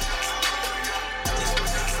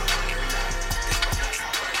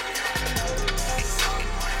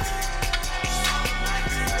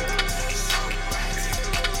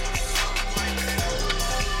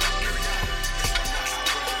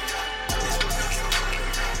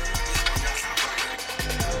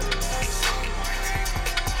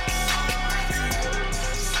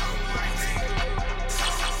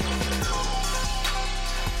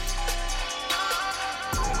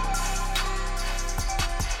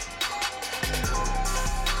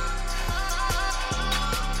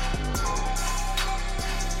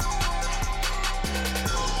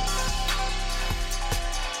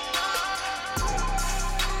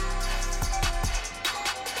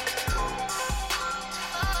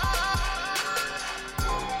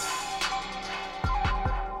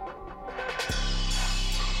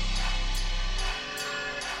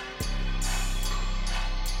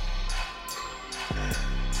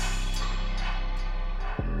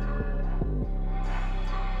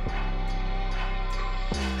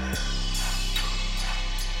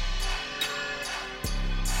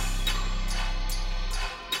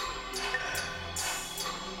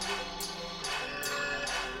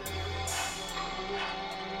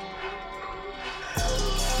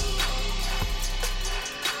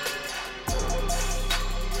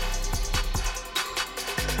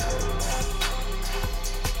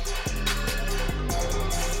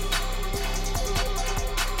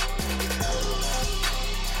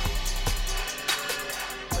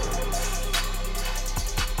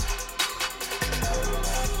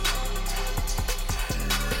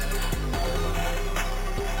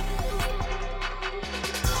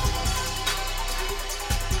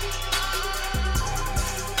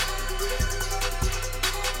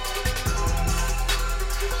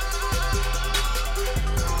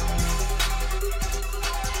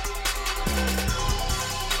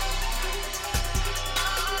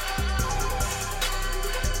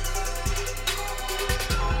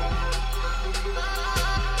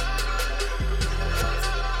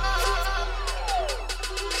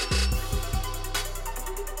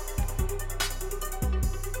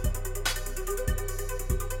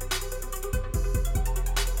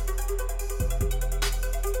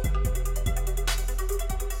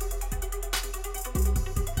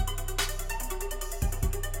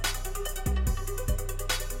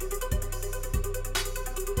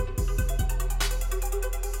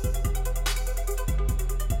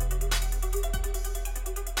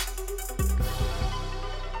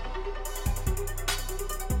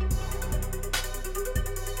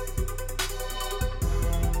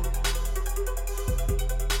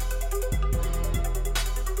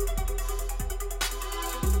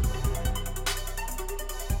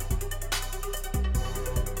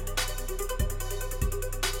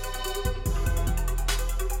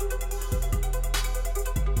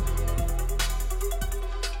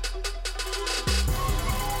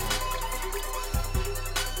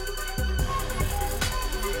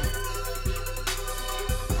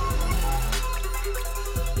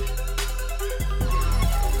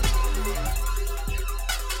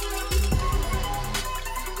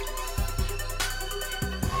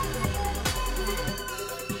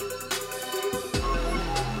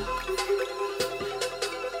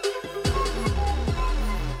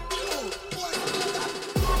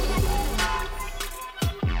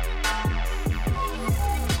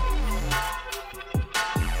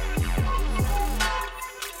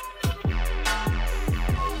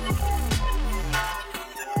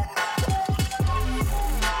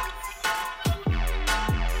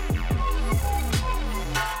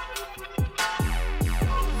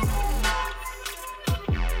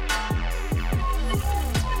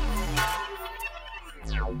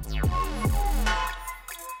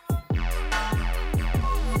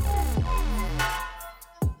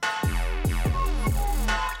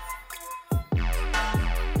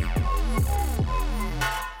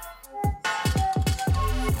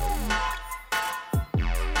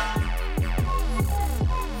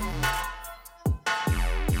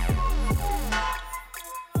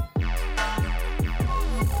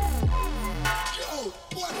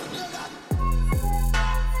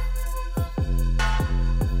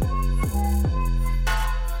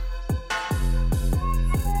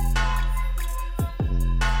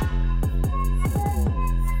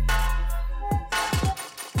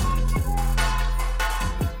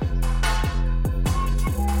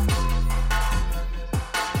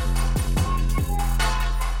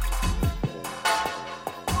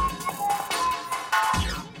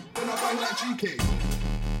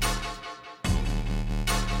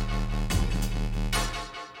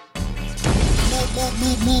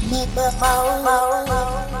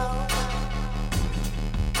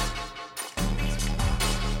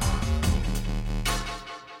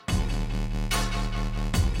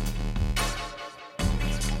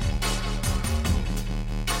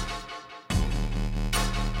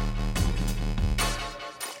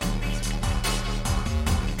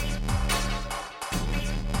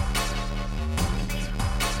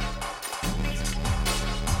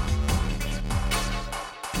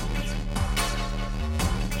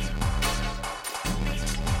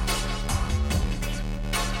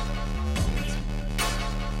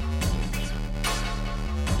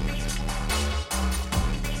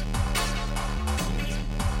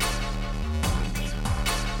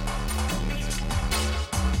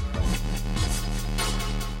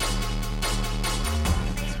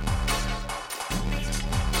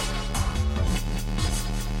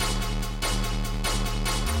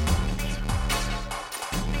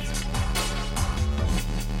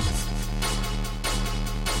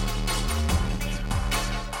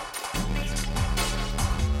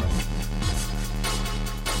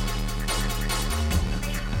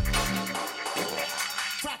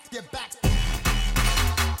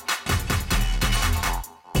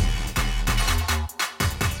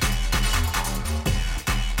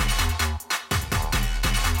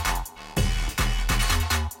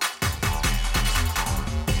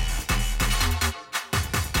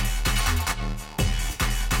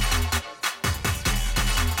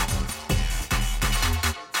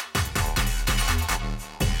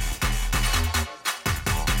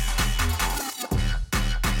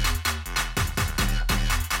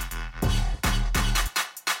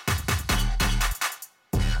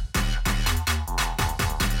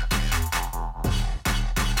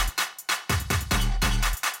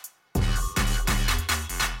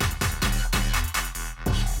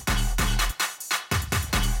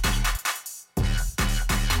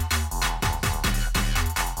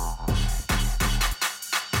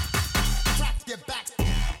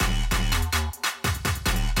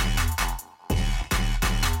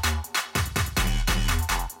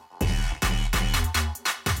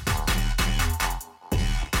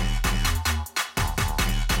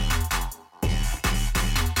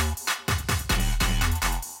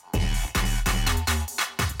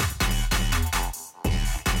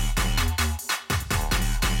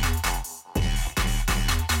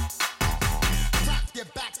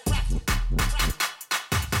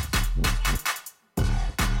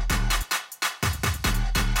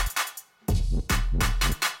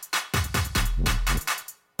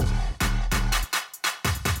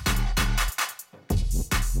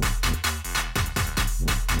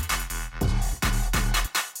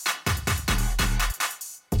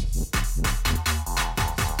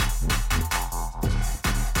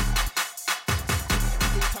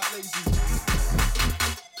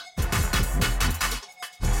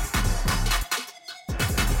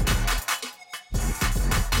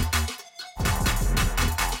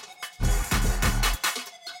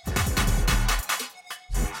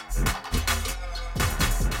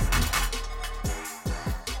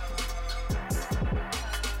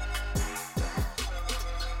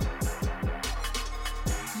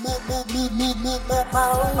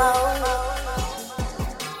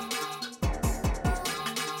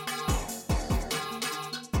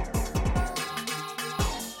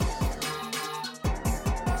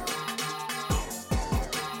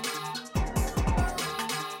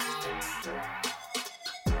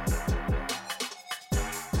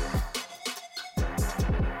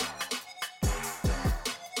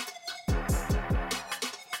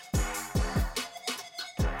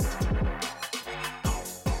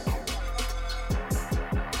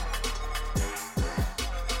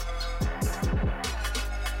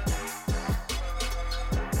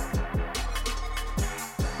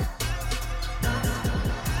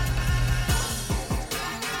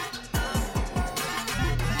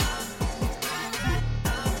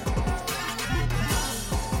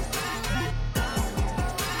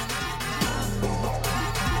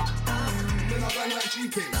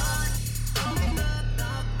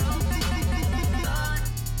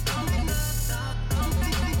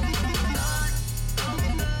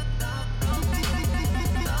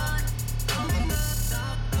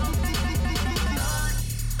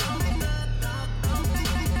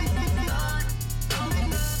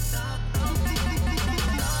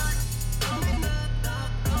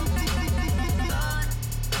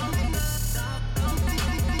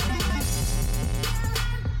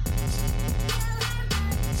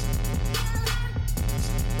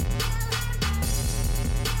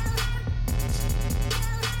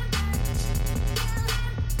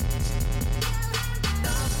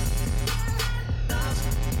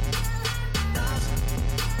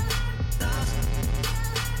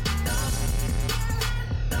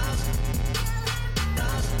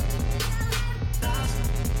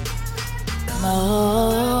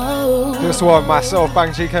 This one, myself, Bang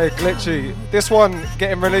GK, Glitchy. This one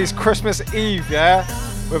getting released Christmas Eve, yeah?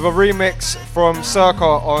 With a remix from Circa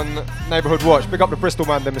on Neighborhood Watch. Big up the Bristol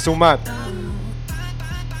man, them, it's all mad.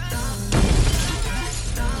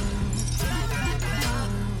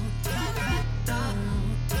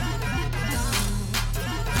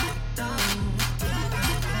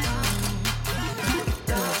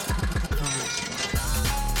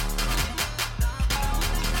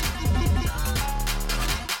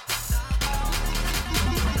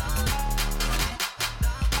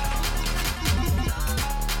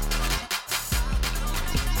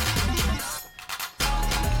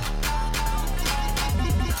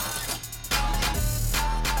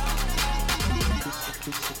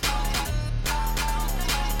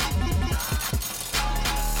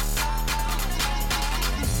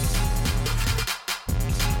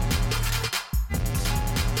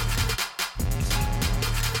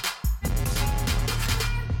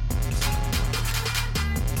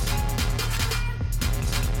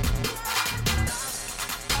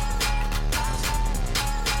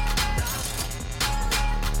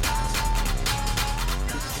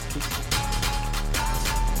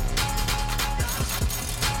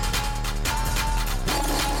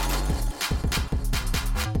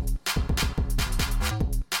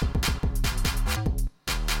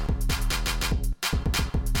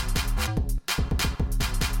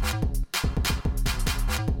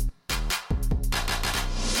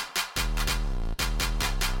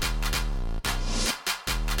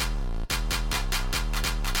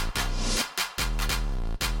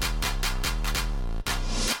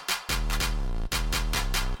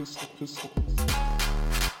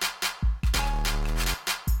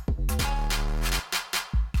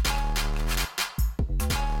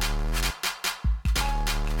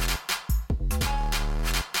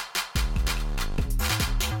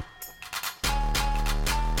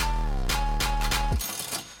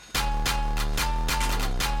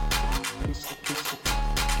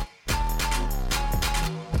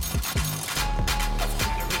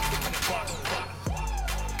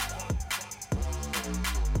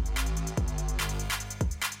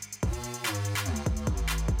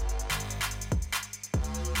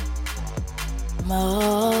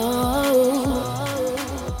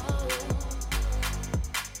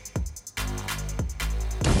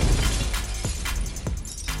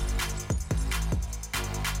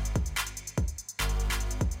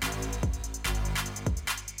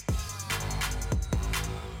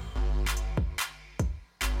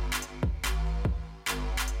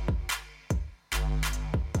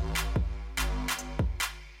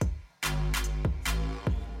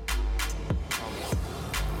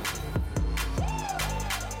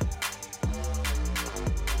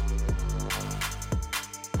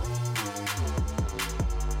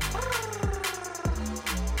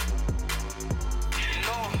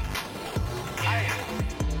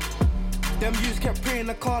 Them youths kept praying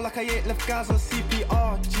the car like I ain't left guys on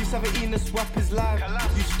CPR. G17 the swap is live,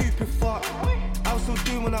 you stupid fuck. I was still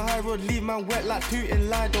doing when I high road, leave man wet like tooting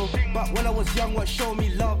Lido. But when I was young, what showed me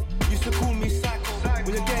love, used to call me psycho.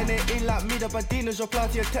 When you're getting it in like me, the badinas reply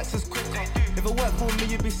to your texts as quicker. If it worked for me,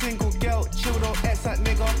 you'd be single, girl, chill, don't X that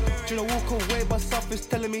nigga. Tryna walk away, but stuff is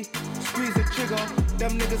telling me, squeeze the trigger.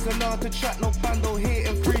 Them niggas are not to track, no bando,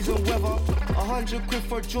 hating, freezing weather. 100 quid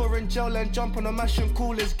for a jaw and gel and jump on a mash and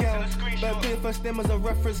cool as girl. Better pay first name as a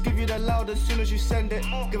reference, give you the loud as soon as you send it.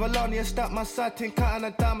 Give a Lani a stat, my side tin, cat and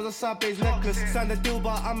a dime as a side base necklace. Sign the deal,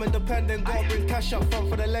 but I'm independent, gotta bring cash up front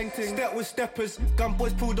for the lengthing. Step with steppers, gun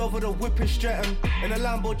boys pulled over the whip and Stretton. In a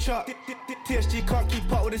Lambo truck, TSG can't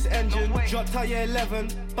keep up with this engine. Dropped out year 11,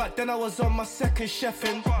 back then I was on my second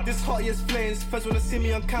chefing. This hot as flames, first wanna see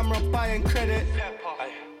me on camera buying credit.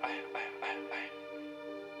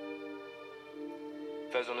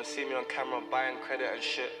 Feds wanna see me on camera buying credit and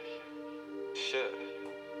shit. Shit.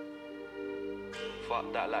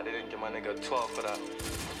 Fuck that, like they didn't give my nigga 12 for that.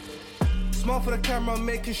 Smart for the camera,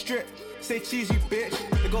 making strip. Say cheesy bitch.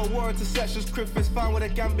 They got warrant to search this crib, it's fine with a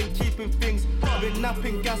gang, been keeping things. Been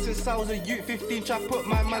napping gas since I was a youth, 15, try put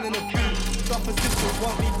my man in a boot. Stuff assistants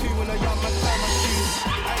want me too when I young man tie my shoes.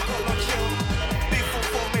 I ain't got no chill. Big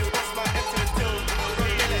 4-4 mate, what's my M to the till?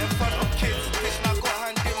 Don't get it in front of kids, bitch, now I got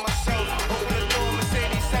hand in myself. Open the door,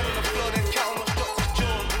 Mercedes sat on the floor, then cat almost got to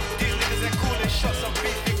jaw. These niggas ain't calling shots, I'm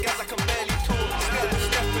big, big guys, I can barely talk. Step with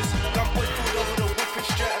steppers, gun boys pulled over the whip and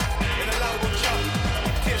Stretton. In a Lambo truck,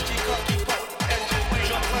 TSG can't keep up with the engine.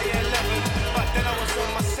 Dropped by year 11, but then I was on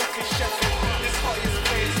my second chefing. This hot as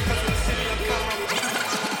flames, cause of the city on camera.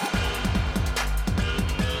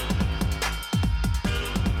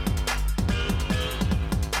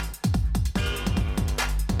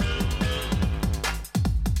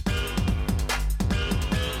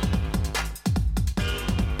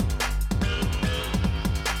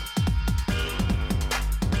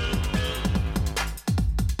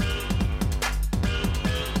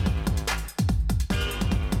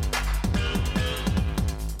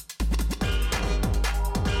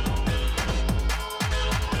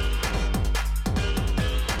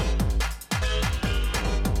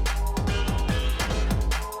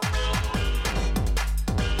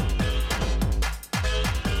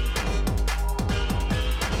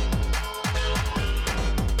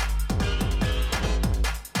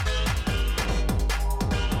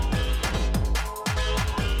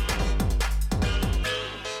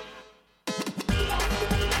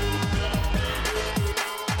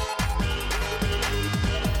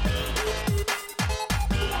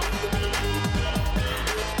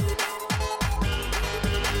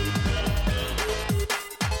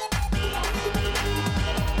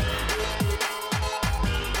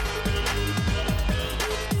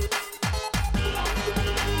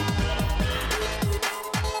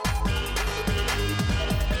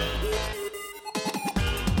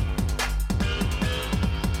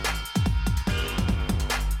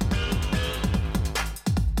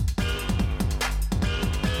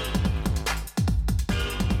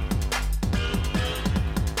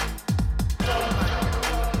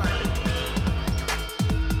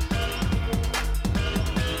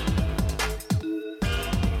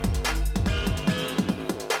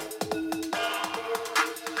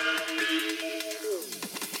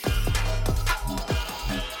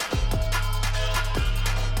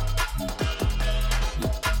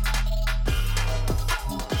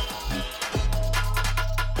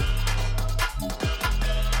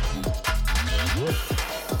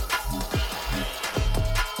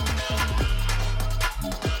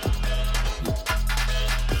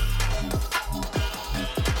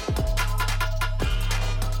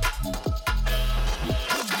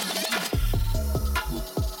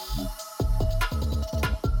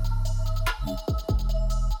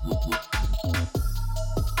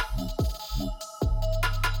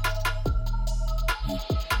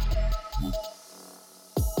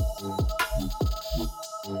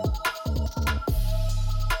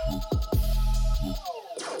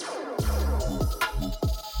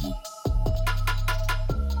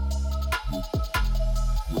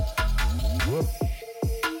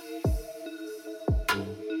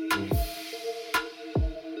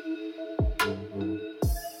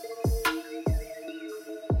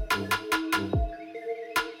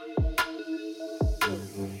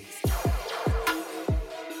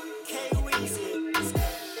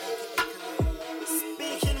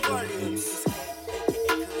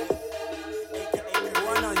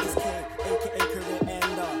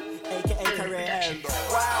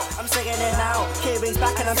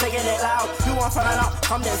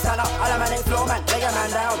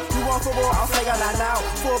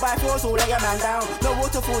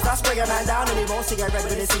 Cigarette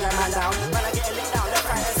with a cigarette man down. Man, I get a lick down, left,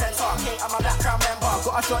 right, and center. K, I'm a black crown member.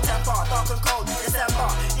 Got a short temper, dark and cold,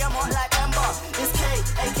 December. Yeah, I'm hot like Ember. It's K,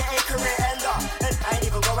 aka career ender. And I ain't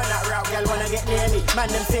even going that route, girl. Wanna get near me, man,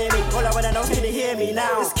 them fear me. All I wanna know is can you hear me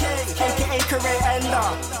now? It's K, aka career ender.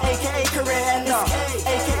 AKA career ender.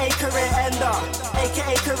 AKA career ender.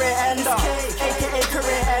 AKA career ender. AKA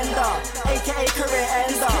career ender. AKA career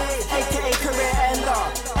ender. AKA career ender.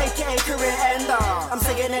 AKA career ender. I'm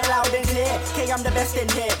saying it loud and clear. K, I'm the best in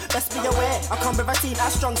here. Best be aware. I come with a team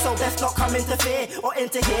as strong, so best not come interfere or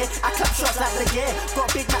into here. I clap shots like the gear.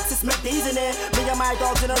 Got big Maxis McD's in here. Me and my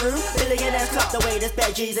dogs in a room. Billionaires clap the way there's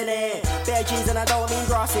bare G's in here. Bare G's and I don't mean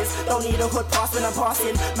grasses. Don't need a hood pass when I'm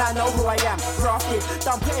passing. Man, know who I am. Grafted.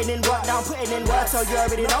 Done putting in work, now I'm putting in work, so you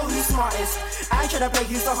already know who's smartest. I ain't tryna play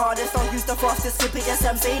who's the hardest, don't use the fastest. Skipping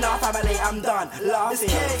SMC, nah family, I'm done. Laughing.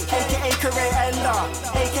 AKA career ender.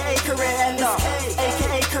 AKA career ender.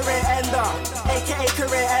 AKA career ender. AKA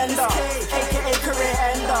career ender. AKA career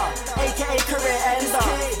ender. AKA career ender.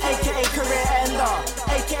 AKA career ender.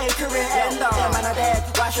 AKA career ender. Them man are dead,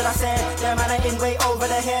 why should I say? Them man are in way over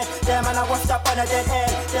the head. Them man are washed up on a dead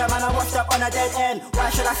end. Them man are washed up on a dead end. Why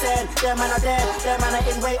should I say? Them man are dead. Them man are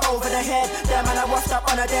in way over the head. Them man are washed up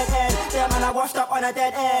on a dead end. Them man are washed up on a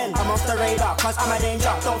dead end. I'm off the radar, cause I'm a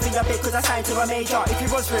danger. Don't think you're big cause I signed to a major. If you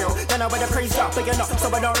was real, then I would've praised ya. But you're not, so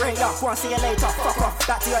I don't rate ya. Go on, see you later, fuck off,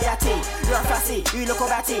 back to your yatty. You're a fussy, you look all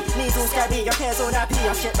batty. Knees all scabby, your hair's all nappy.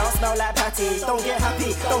 Your shit don't smell like patty. Don't get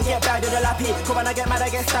happy, don't get bad with a lappy. Cause when I get mad I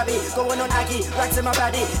get stabby. Going on Aggie, rags in my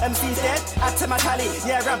baddie. MC's dead, add to my tally.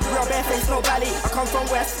 Yeah, rap, real bare face, no valley. I come from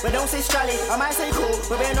west, but don't say strally. I might say cool,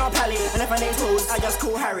 but we're not pally. And if my name's Tools, I just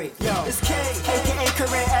call Harry. Yo, it's K, aka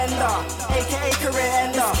career ender. AKA career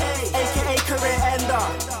ender. AKA career ender.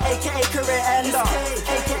 AKA career ender.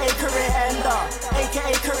 AKA career ender.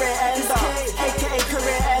 AKA career ender. AKA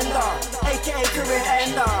career ender. AKA career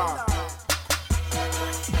ender.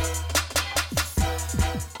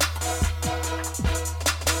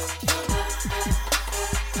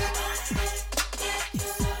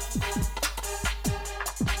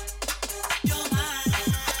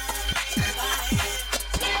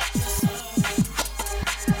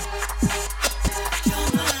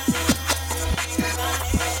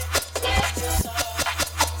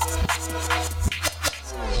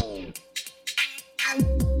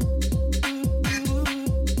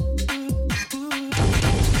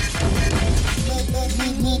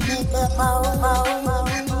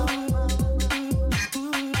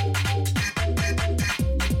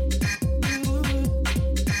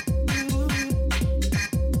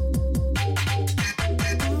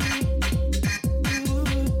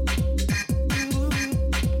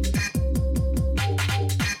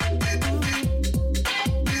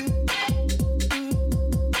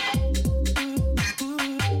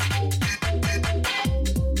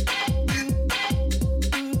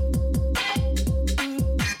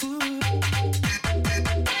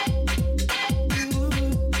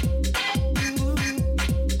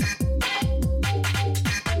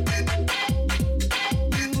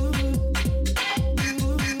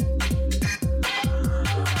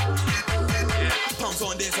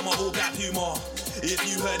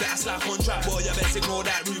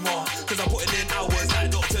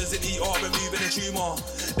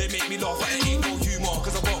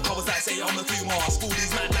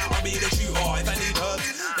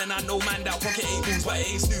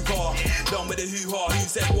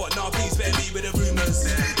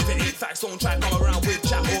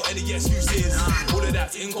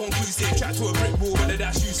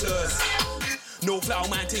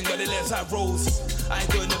 Rolls. I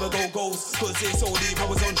could never go ghost, cause it's only if I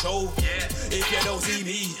was on show. Yeah. If you don't see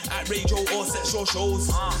me at radio or set show shows,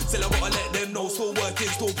 still I gotta let them know, still working,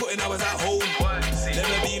 still putting hours at home.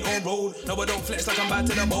 Never been No, I don't flex like I'm bad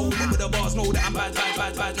to the bone. But with the bars, know that I'm bad.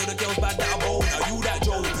 Know the girls bad that I roll. Now you that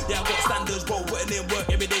Joe. Yeah, I got standards, bro. Putting in work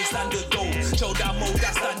every day, standard though. Show that mode,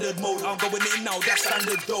 that's standard mode. I'm going in now, that's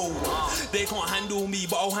standard though. They can't handle me,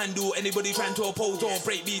 but I'll handle anybody trying to oppose or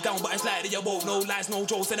break me down. But it's like that you won't. No lies, no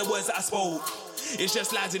jokes, and the words that I spoke. It's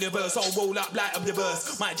just lies in the verse, I'll roll up, light up the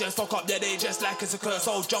verse. Might just fuck up their day just like it's a curse.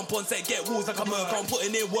 I'll jump on set, get walls like a merc. I'm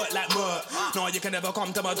putting in work like Merc. No, you can never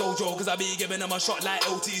come to my dojo, cause I be giving them a shot like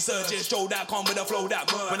LT Surges. Show that come with a flow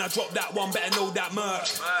that Merc. When I drop that one, better know that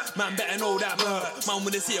Merc. Man, better know that Merc. Man,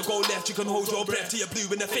 when they see you go left, you can hold your breath till you're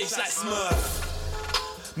blue in the face like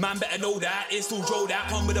Smurf. Man, better know that, it's still Joe that,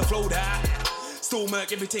 come with a flow that. Still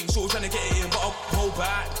Merc everything, still trying to get it in, but I'll hold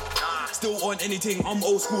back. Still on anything, I'm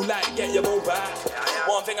old school like get your bone back.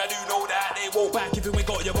 One thing I do know that they won't back if you ain't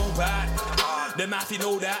got your bone back. The math you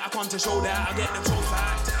know that, I come to show that, I get them shows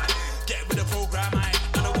back. Get with the program, I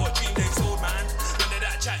don't know what dream they sold, man. None of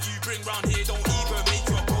that chat you bring round here don't even make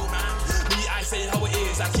you a pro, man. Me, I say how it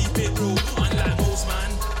is, I keep it real, unlike most,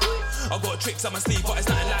 man. I got tricks on my sleeve, but it's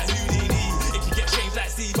nothing like Houdini. It can get strange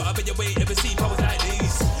like Steve, but I bet you ain't ever seen powers like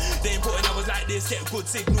these. They ain't putting hours like this, get a good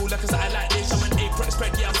signal like a something like this. I'm an A-prep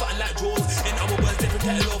spread, yeah, I'm something like Jaws. In other words, different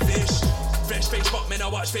kettle of fish. Fresh face, but man, I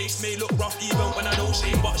watch face. May look rough even when I don't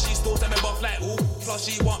shame, but she still tell me buff like ooh. Plus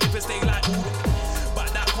she want me to stay like ooh.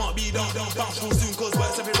 But that can't be done, bounce real soon, cause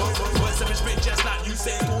words every road, words every sprint, just like you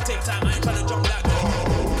say. Don't take time, I ain't trying to jump that goal.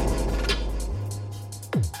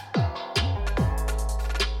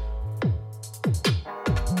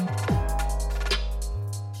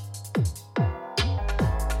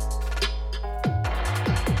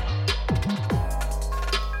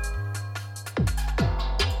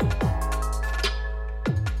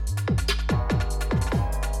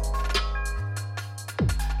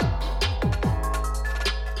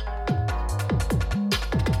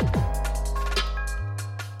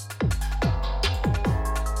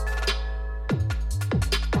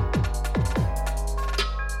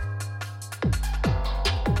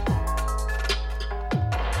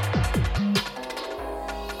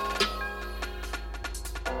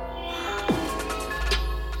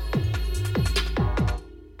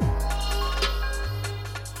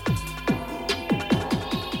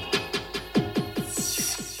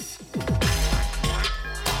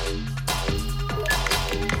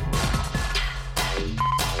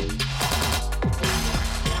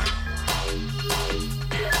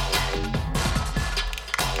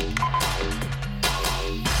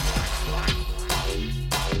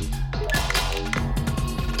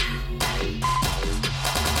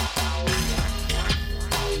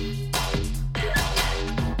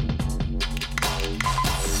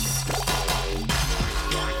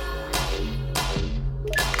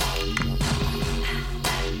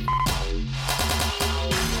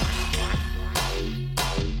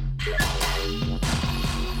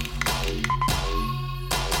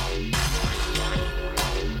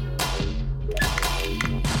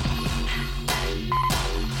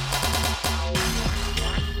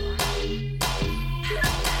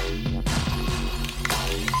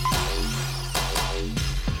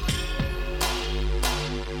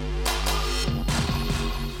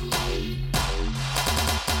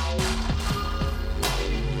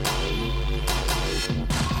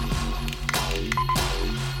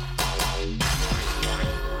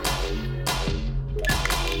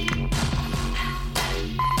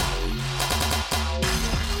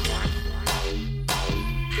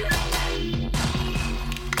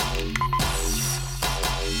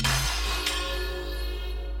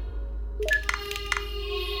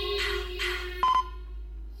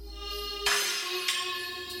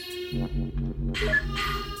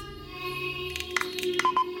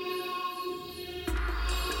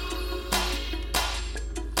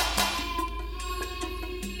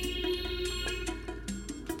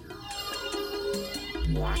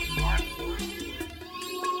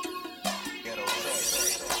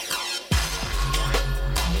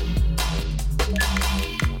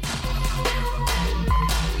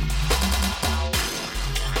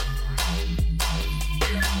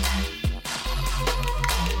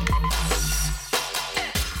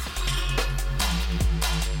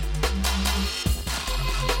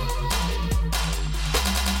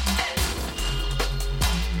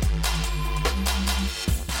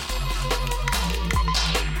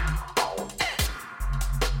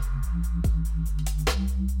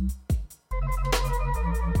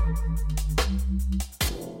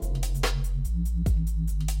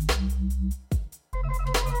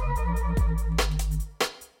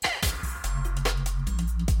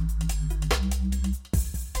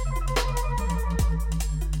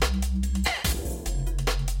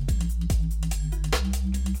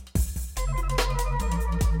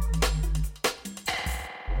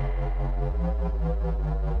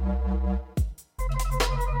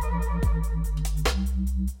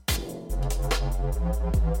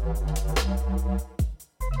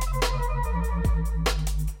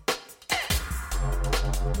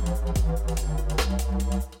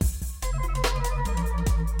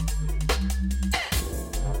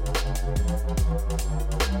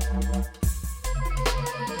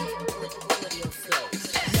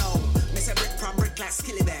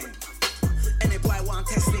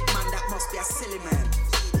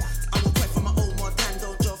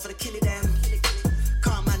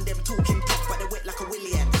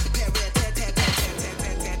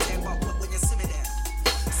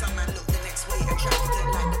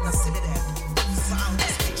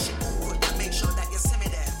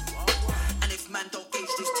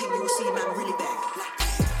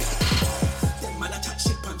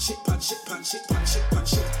 punch it, punch it,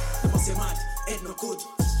 punch it. Them must say mad, ain't no good.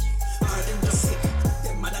 Hard and just sick.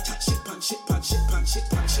 Them mad a chat shit, punch it, punch it, punch it,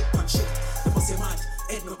 punch it, punch it. Them must say mad,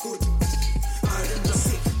 ain't no good. Hard and just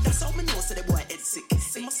sick. That's how me know say the boy head sick.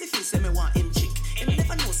 Say must feel say me want him chick. Him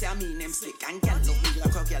never know say I mean him slick. And gal look big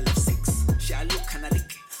like a gal of 6. She a look and a lick.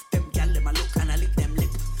 Them gal them a look and a lick them lip.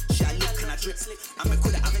 She a look and a drip. And me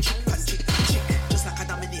coulda have a chick and chick and chick. Just like a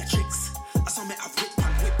dominatrix. I saw me have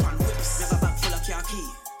whip and whips. Me have a bag full of car key.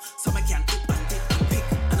 So me can dip and dip and pick.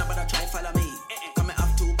 And nobody try follow me. Cause me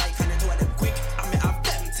have 2 bike and the 2 of them quick. And me have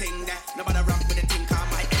them thing there. Nobody rock with the thing cause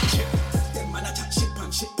my head chip. Them man a chat shit,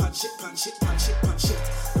 punch it, punch it, punch it, punch it, punch it.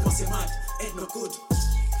 Them must say mad, ain't no good.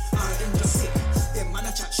 Hard and just sick. Them man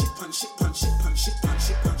a chat shit, punch it, punch it, punch it, punch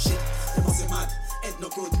it, punch it. Them must say mad, ain't no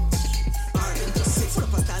good. Hard and just sick. Full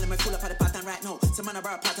up of style and me full up of the pattern right now. Some man a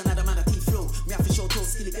bar pattern, other man a thief flow. Me have to show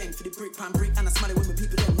toes, skilly bang for the brick, pan brick. And I smile it when my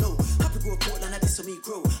people them know. Happy grow Portland, and this so me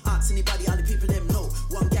grow. Arts anybody, all the people them know.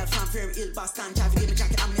 One girl from Ferry Hill, Boston, Jive, give me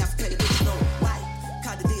jacket and me have to tell the bitch no. Why?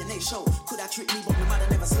 Cause the DNA show. Could I trick me, but my mother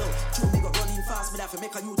never slow. True me got running fast, me have to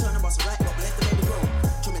make a U-turn and bust right up, let the baby grow.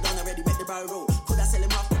 True me down already, make the barrel roll. Could I sell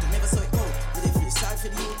him off, but I never saw it go. But if you decide for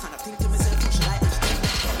the youth, and I think to myself, what should I do?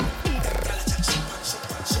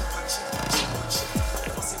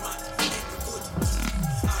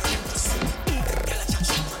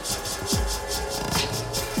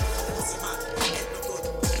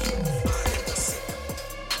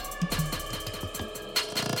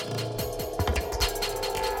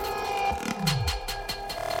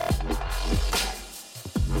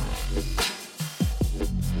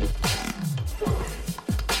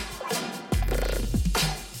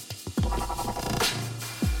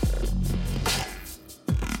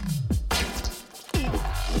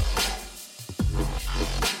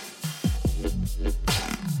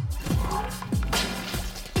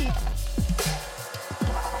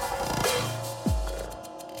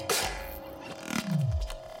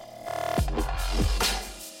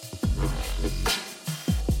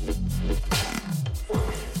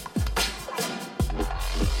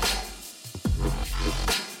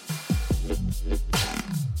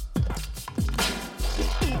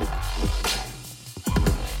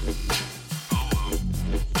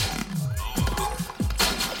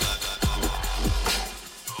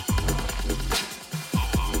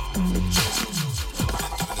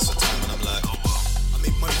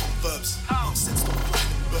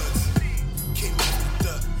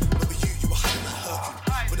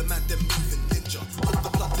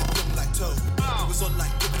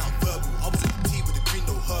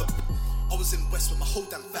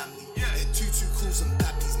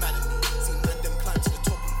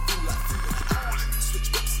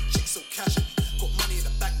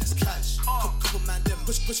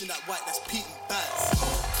 Pushing that white, that's Pete and Baz. They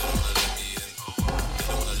don't wanna let me in. They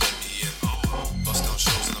don't wanna let me in. Bust down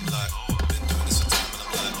shows and I'm like, been doing this for time and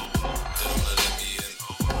I'm like, they don't wanna let me in.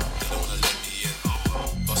 They don't wanna let me in.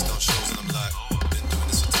 Bust down shows and I'm like, been doing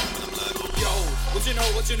this for time and I'm like, yo, what you know,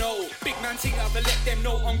 what you know? Big man thing, I've let them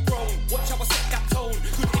know I'm grown. Watch how I set that tone.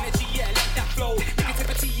 Good energy, yeah, let that flow.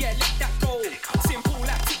 Negativity, yeah, let that go. Simple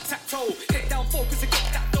like tic-tac-toe. Head down, focus and get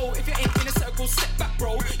that dough. If you ain't in a circle, step back,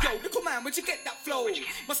 bro. Yo, little man, where'd you get that flow?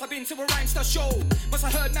 Must have been to a rhymestar show. Must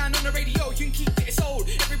have heard man on the radio. You can keep it, it's old.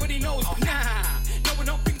 Everybody knows. Nah, no one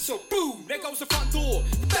don't think so. Boom, there goes the front door.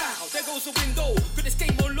 Bow, there goes the window. Got this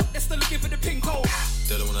game on look, they're still looking for the pin code.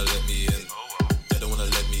 they don't wanna let me in. They don't wanna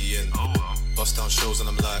let me in. Bust down shows and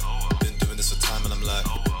I'm like, been doing this for time and I'm like,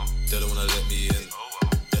 they don't wanna let me in.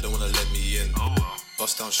 They don't wanna let me in.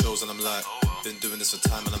 Bust down shows and I'm like, been doing this for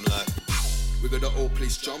time and I'm like, we got the whole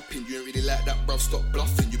place jumping. You ain't really like that, bruv, stop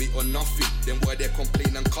bluffing. You be on nothing. Then why they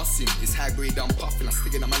complain and cussing? It's high grade, I'm puffing. I'm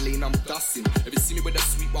sticking at my lane, I'm dusting. If you see me with a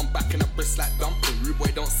sweet one back and a breast like dumping, rude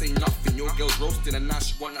boy don't say nothing. Your girl's roasting and now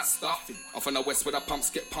she want that stuffing. Off on the west where the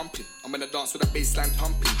pumps get pumping. I'm in the dance with the bassline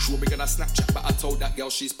pumping. Sure me gonna Snapchat, but I told that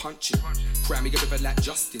girl she's punching. Cry me a river like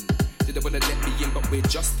Justin. Didn't wanna let me in, but we're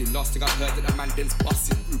Justin. Last thing I heard that the man then's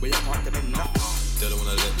busting. Rude boy, I can't get nothing. they don't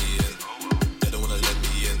wanna let me in. They don't wanna let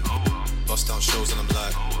me in. Bust down shows and I'm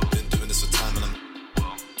like, been doing this for time and I'm,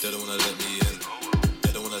 they don't wanna let me in.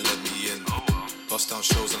 They don't wanna let me in. Bust down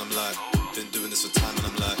shows and I'm like, been doing this for time and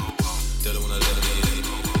I'm like, they don't wanna let me in.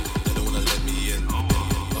 They don't wanna let me in.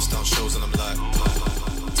 Bust down shows and I'm like,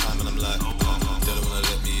 time and I'm like, they don't wanna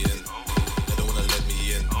let me in. They don't wanna let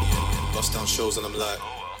me in. Bust down shows and I'm like,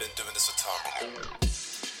 been doing this for time.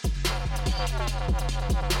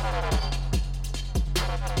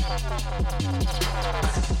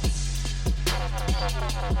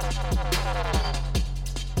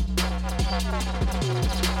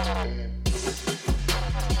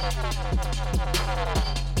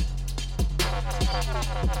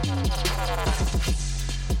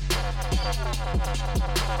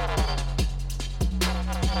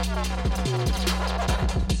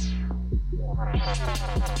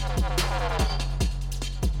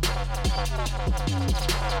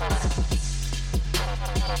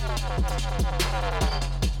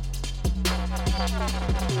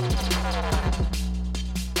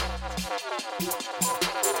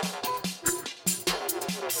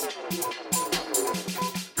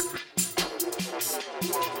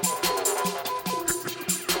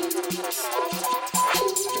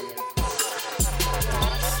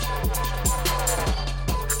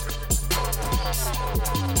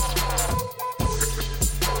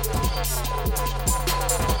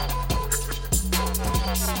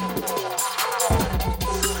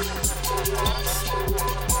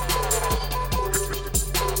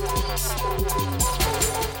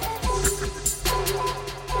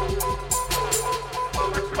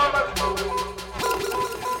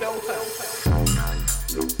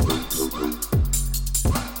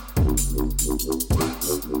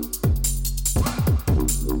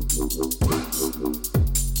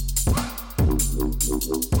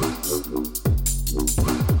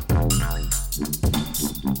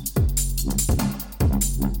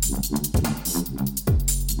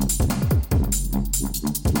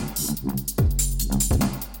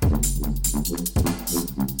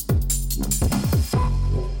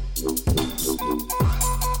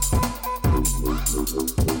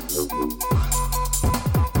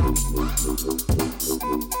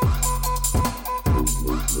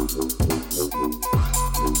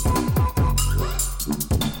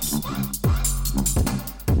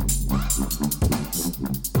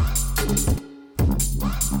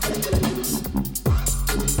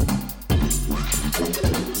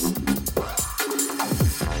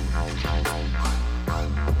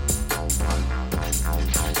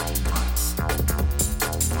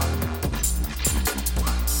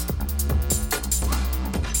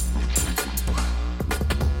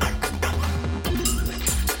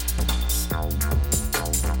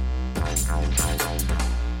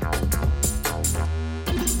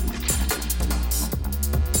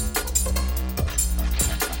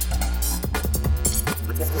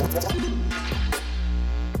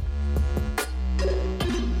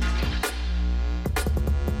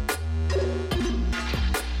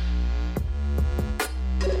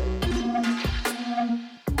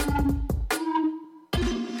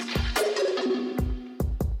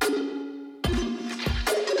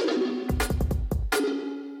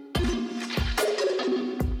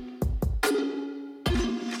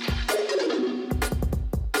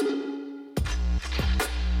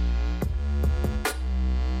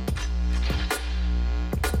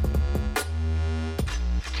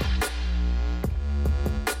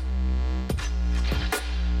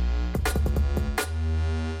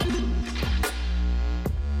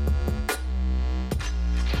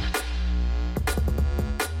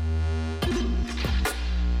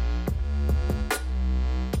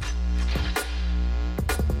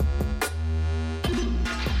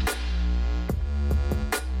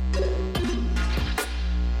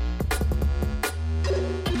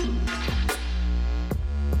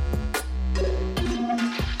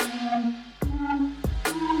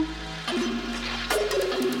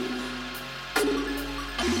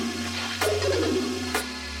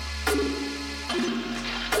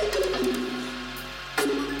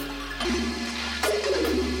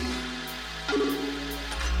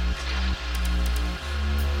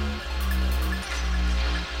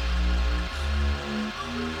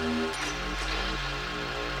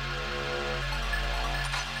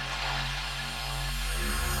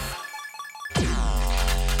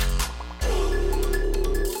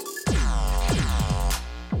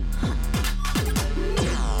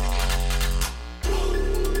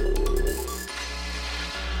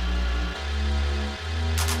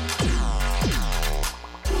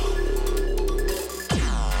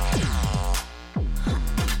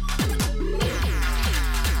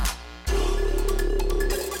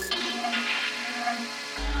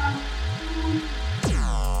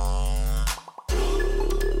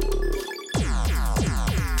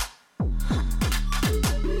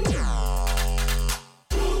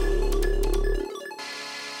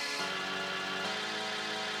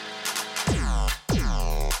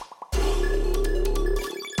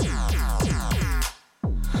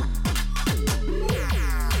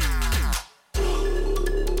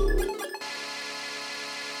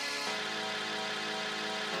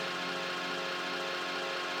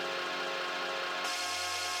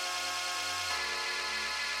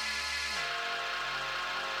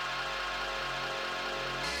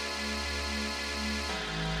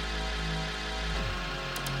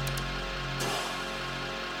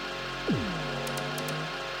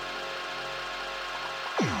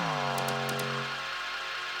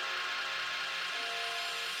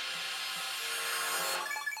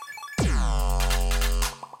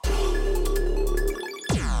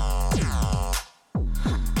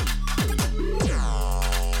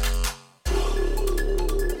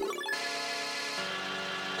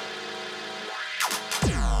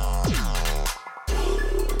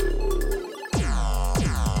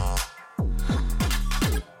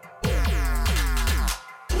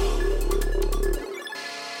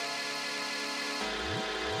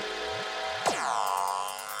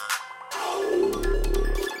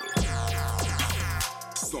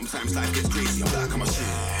 Sometimes life gets crazy, I'm like, I'm a shit.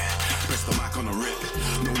 Press the mic on a rip.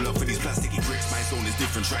 No love for these plasticky bricks. My zone is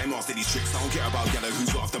different. Try and master these tricks. I don't care about yellow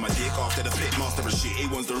who's after my dick. After the flip, master of shit.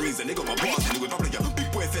 A1's the reason they got my bars anyway. Probably a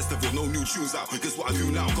big boy festival. No new tunes out. Guess what I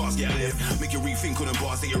do now? Cars get live. Make you rethink on them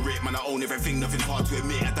bars that you rip. Man, I own everything. Nothing's hard to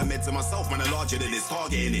admit. At the meds to myself, man, I'm larger than this.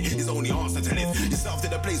 Targeting it is only answer to live. Yourself to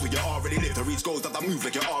the place where you already live. To reach goals that I move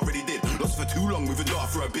like you already did. Lost for too long, moving dark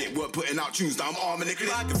for a bit. Weren't putting out tunes. Now I'm arming the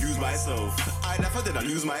clip. I confuse myself. I never did I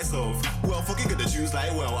lose myself. Well, fucking good the tunes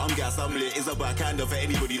like well. I'm gas, I'm lit. It's a back handle for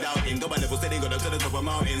anybody doubting. Got my level, say they got up to the top of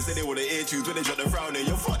mountains. Say they wanna ear tunes when they shut the frowning.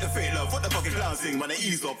 Yo, fuck the fake love, fuck the fucking clown sing. Man, I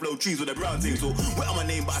ease off, low trees with a brown thing. So, wet on my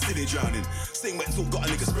name, but I still ain't drowning. Sing wet, so got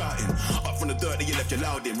a nigga sprouting. Up from the dirt that you left your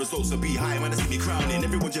loud in. Results will be high, man, I see me crowning.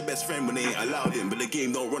 Everyone's your best friend when they ain't allowed in. But the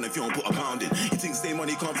game don't run if you don't put a pound in. You think same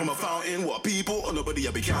money come from a fountain? What, people or nobody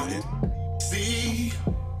I be counting? See,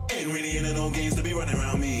 ain't really in no games to be running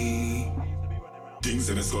around me. Things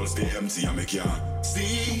in the skull stay empty, I make ya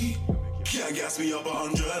see. Can't gas me up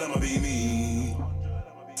 100, I'ma be me.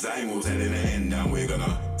 Time will tell in the end and we're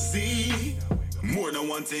gonna see. More than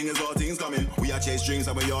one thing is all things coming. We are chase dreams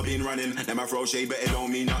and we all been running. Them I throw shade but it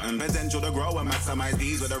don't mean nothing. Potential to grow and maximize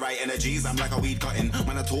these with the right energies. I'm like a weed cutting.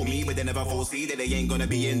 Man I taught me but they never foresee that they ain't gonna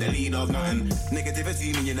be in the lead of nothing.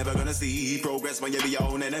 Negativity mean you're never gonna see progress when you be your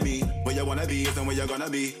own enemy. Where you wanna be isn't where you're gonna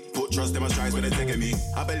be. Put trust in my strides when they're taking me.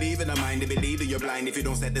 I believe in the mind, they believe that you're blind if you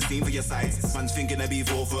don't set the scene for your sights. Man's thinking to be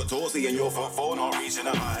 4 foot tall, seeing your foot fall, not reaching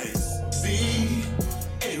the heights. See,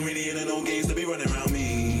 ain't really in no games to be running around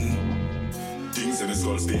me. Things in the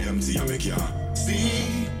skull stay empty, I make ya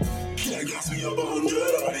see. Can't gas me up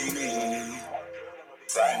 100, I'ma be me.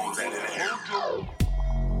 Time will tell it.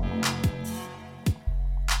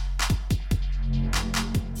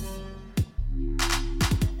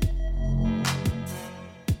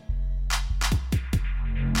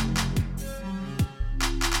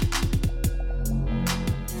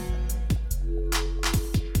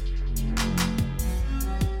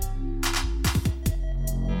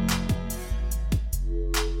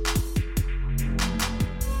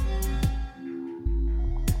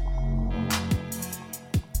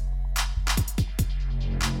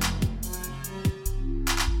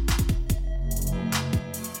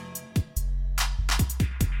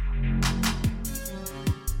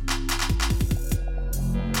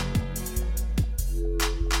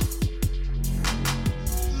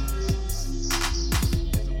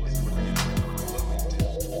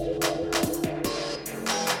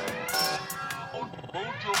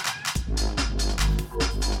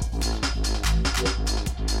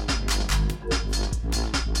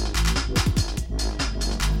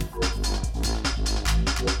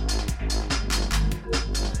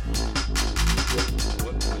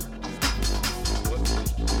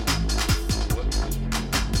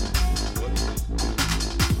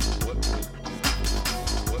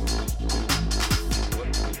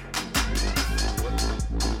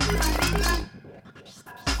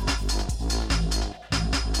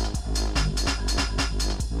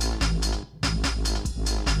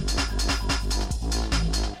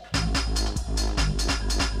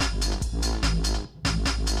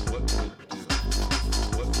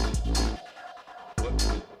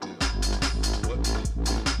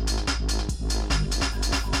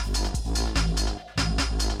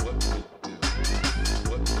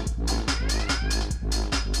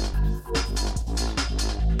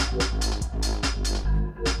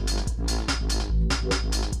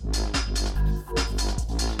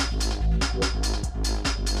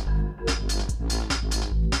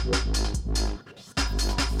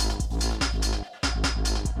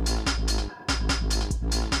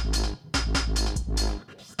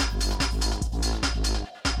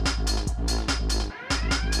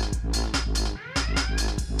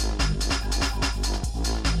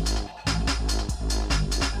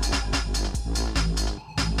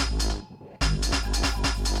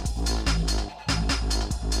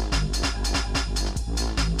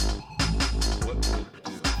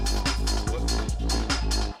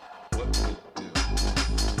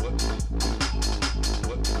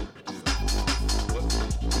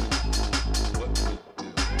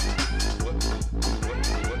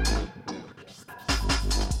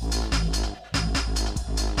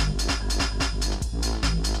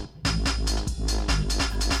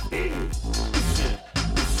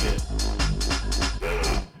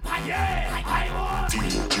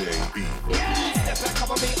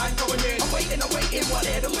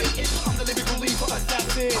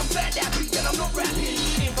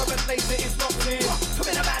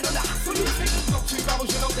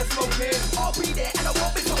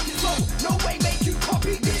 No way, make you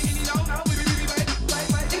copy this.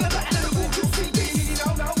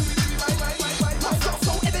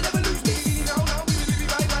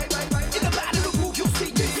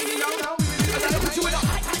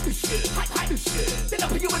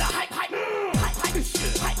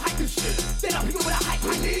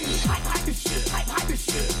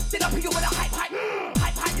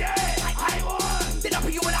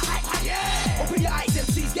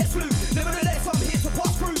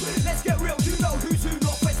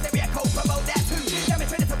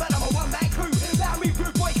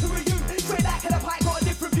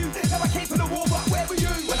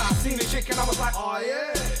 Oh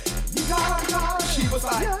yeah. She was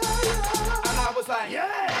like, and I was like,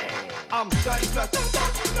 yeah. I'm dirty flirt, don't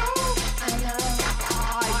you know? I know.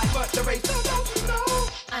 I flirt the race, don't you know?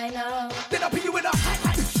 I know. Then I'll put you in a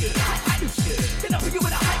hype shit. Then I'll put you in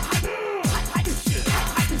a hype shit.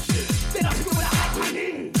 Then I'll put you in a hype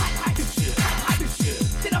shit.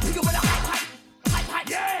 Then I'll put you in a hype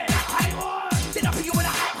yeah. Then I'll put you in a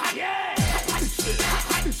hype yeah.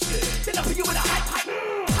 Then I'll put you in a hype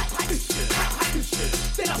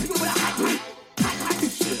Then I'll put you in a hype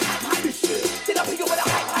Then I'll put you in a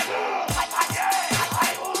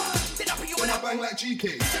Then I'll put you in a bang like GK.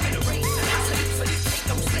 I'm in a race and I sleep, so you take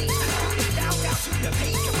no sleep. Down to the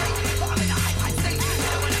page of race, but I'm in a high stage. You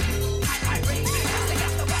know when I'm high range, they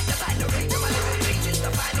have to back the range of my living page is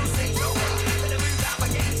the final stage. No way, gonna move out my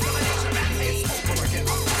games, combination rap pace. Over again,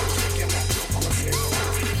 I'm looking at you on a scale.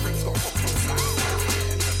 Friends go up from side.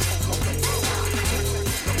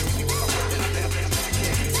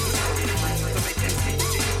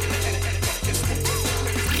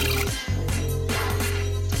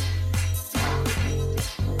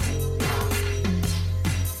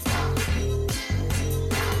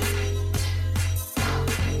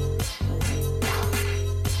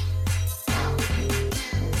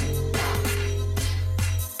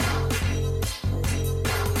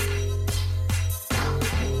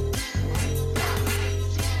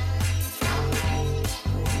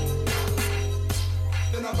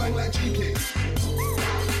 Then I bang like GK.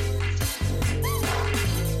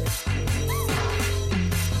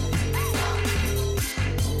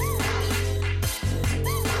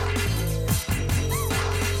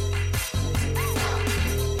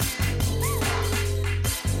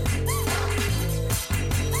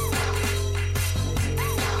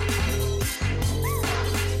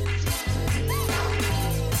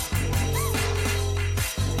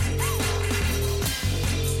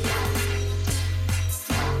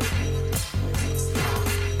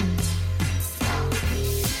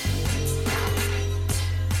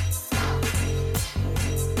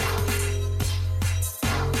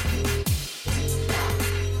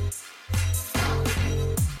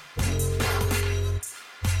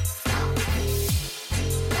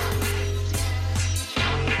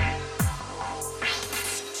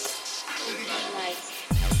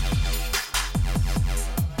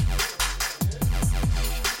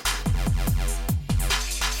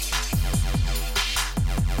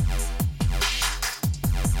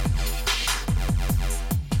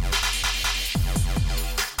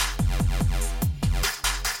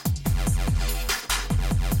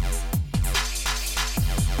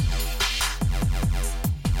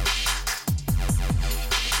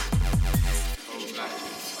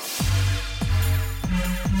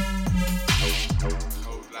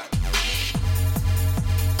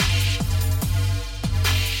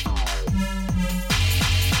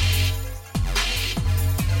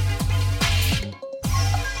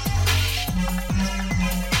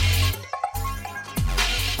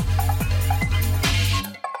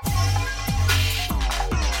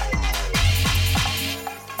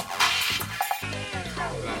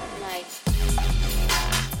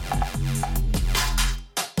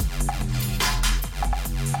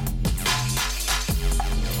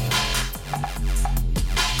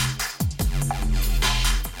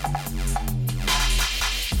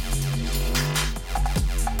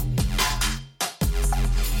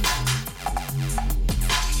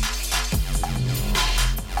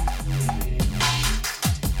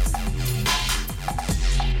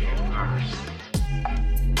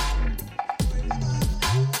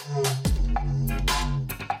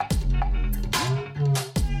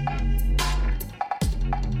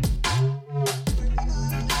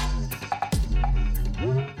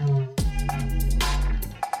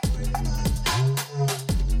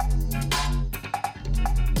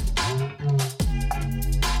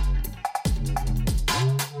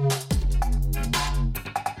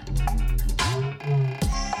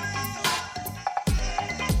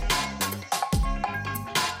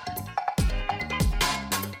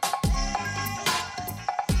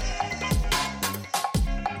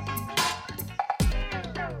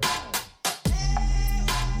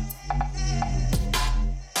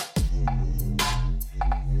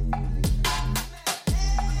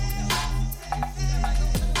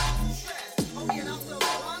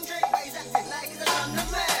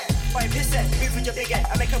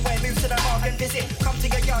 visit. Come to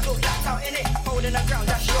your yard, look lapped out in it. Holding the ground,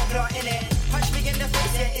 that's your blood in it. Punch me in the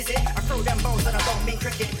face, yeah, is it? I throw them balls and I don't mean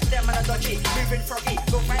cricket. Them man are dodgy, moving froggy.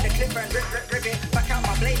 Go find a clip and rip it. Back out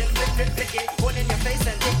my blade and flip it. One in your face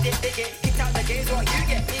and dig it. Kicked out the games, what you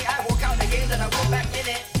get me. I walk out the games and I walk back in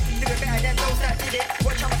it. Do it better than those that did it.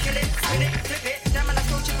 Watch how I kill it, spin it, flip it.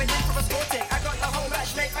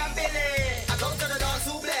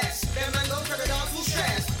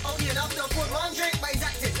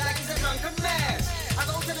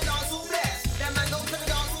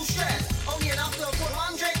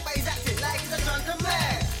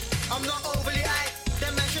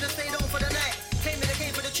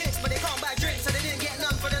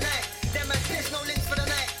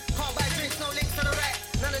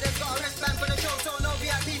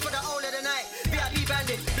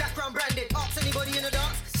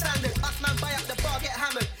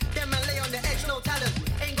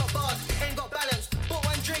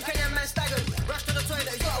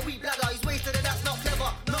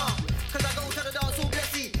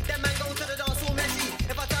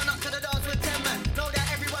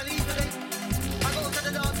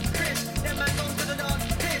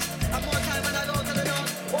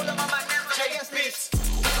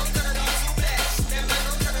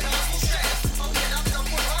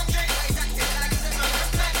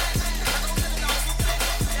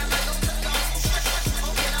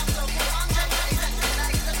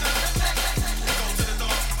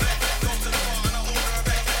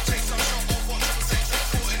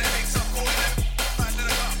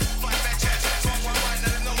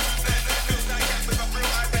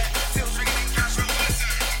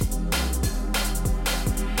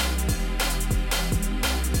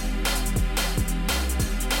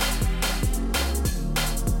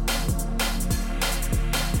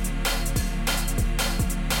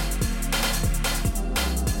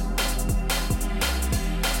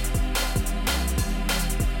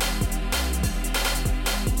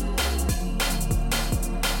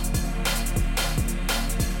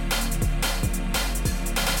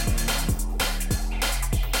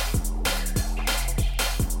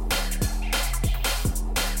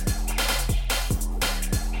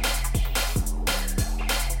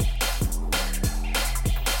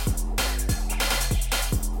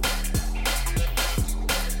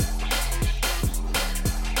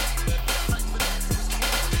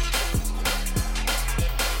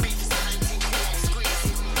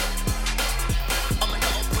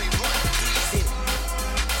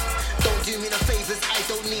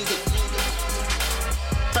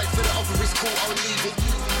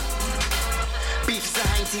 Beef's a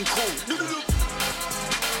hang team cool.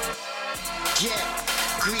 Yeah,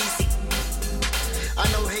 greasy. I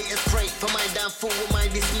know haters pray for my downfall with my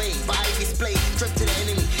dismay, but I display strength to the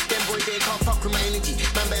enemy. Them boy they can't fuck with my energy.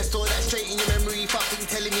 Man better store that straight in your memory. Fucking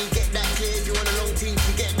telling me get that clear. If you want a long team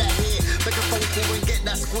to get that here, make a phone call and get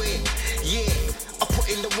that square. Yeah, I put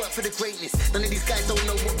in the work for the greatness. None of these guys don't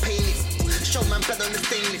know what pain is. Show man blood on the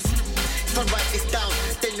stainless. If I write this down,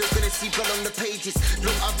 then you're gonna see blood on the pages.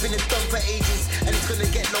 Look, I've been a dumb for ages, and it's gonna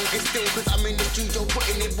get longer still. Cause I'm in the studio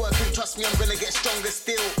putting in work, and trust me, I'm gonna get stronger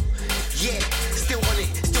still. Yeah, still on it,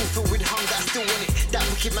 still filled with hunger, I still want it. That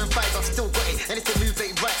wicked man vibe, I've still got it. And if the move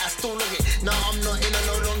ain't right, I still love it. Nah, I'm not in a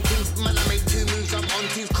no long teams, man, I make 2 moves, I'm on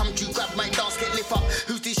teams. Come to grab my dance, get lift up.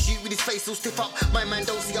 Who's this shoot with his face all stiff up? My man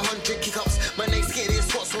don't see 100 kick-ups. My name's scared of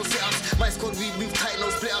squats, no sit-ups. My squad, we move tight, no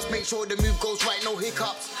split-ups. Make sure the move goes right, no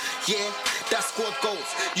hiccups. Yeah, that squad goals.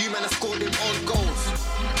 You man have scored them on goals.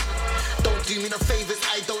 Don't do me no favors,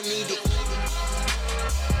 I don't need it.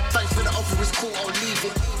 Thanks for the offer, it's cool, I'll leave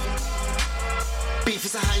it. Beef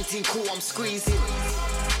is a hang team, cool, I'm squeezing.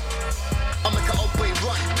 I make an old boy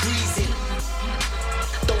run, breezing.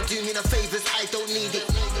 Don't do me no favors, I don't need it.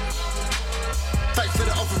 Thanks for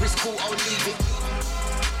the offer, it's cool, I'll leave it.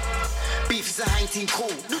 Beef is a hang team,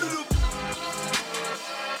 cool.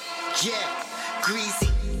 Yeah, greasy.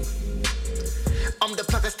 I'm the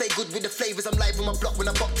plug, I stay good with the flavors. I'm live on my block when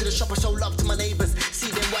I bop to the shop. I show love to my neighbors.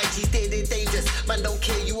 See them YGs, they're dangerous. Man, don't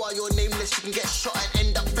care, you are, you're nameless. You can get shot and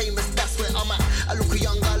end up famous. That's where I'm at. I look a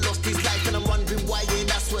young guy, lost his life, and I'm wondering why. Yeah,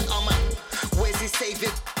 that's where I'm at. Where's his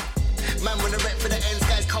savior? Man, when I rep for the ends,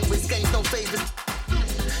 guys come with skanks, no favors.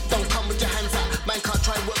 Don't come with your hands out. Man can't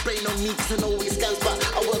try work brain on me, cause I know it scams, but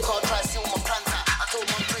I work hard, try to see all my plans out. I told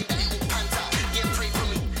my pray that it will pan out. Yeah, pray for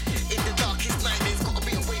me. In the darkest night, there's gotta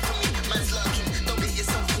be a way for me. Man's lurking.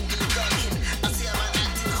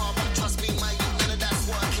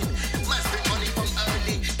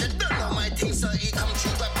 So he come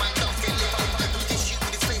true, grab my dog, get lit up. I do this shit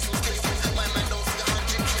with his face on stiff. My man don't see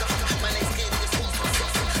 100 kick-ups. My name's scared of his sports on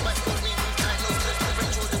soft. My squad me move tight, no stress. The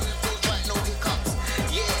range or the move goes right, no hiccups.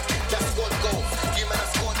 Yeah, that's squad goals. You man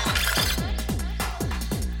have scored it.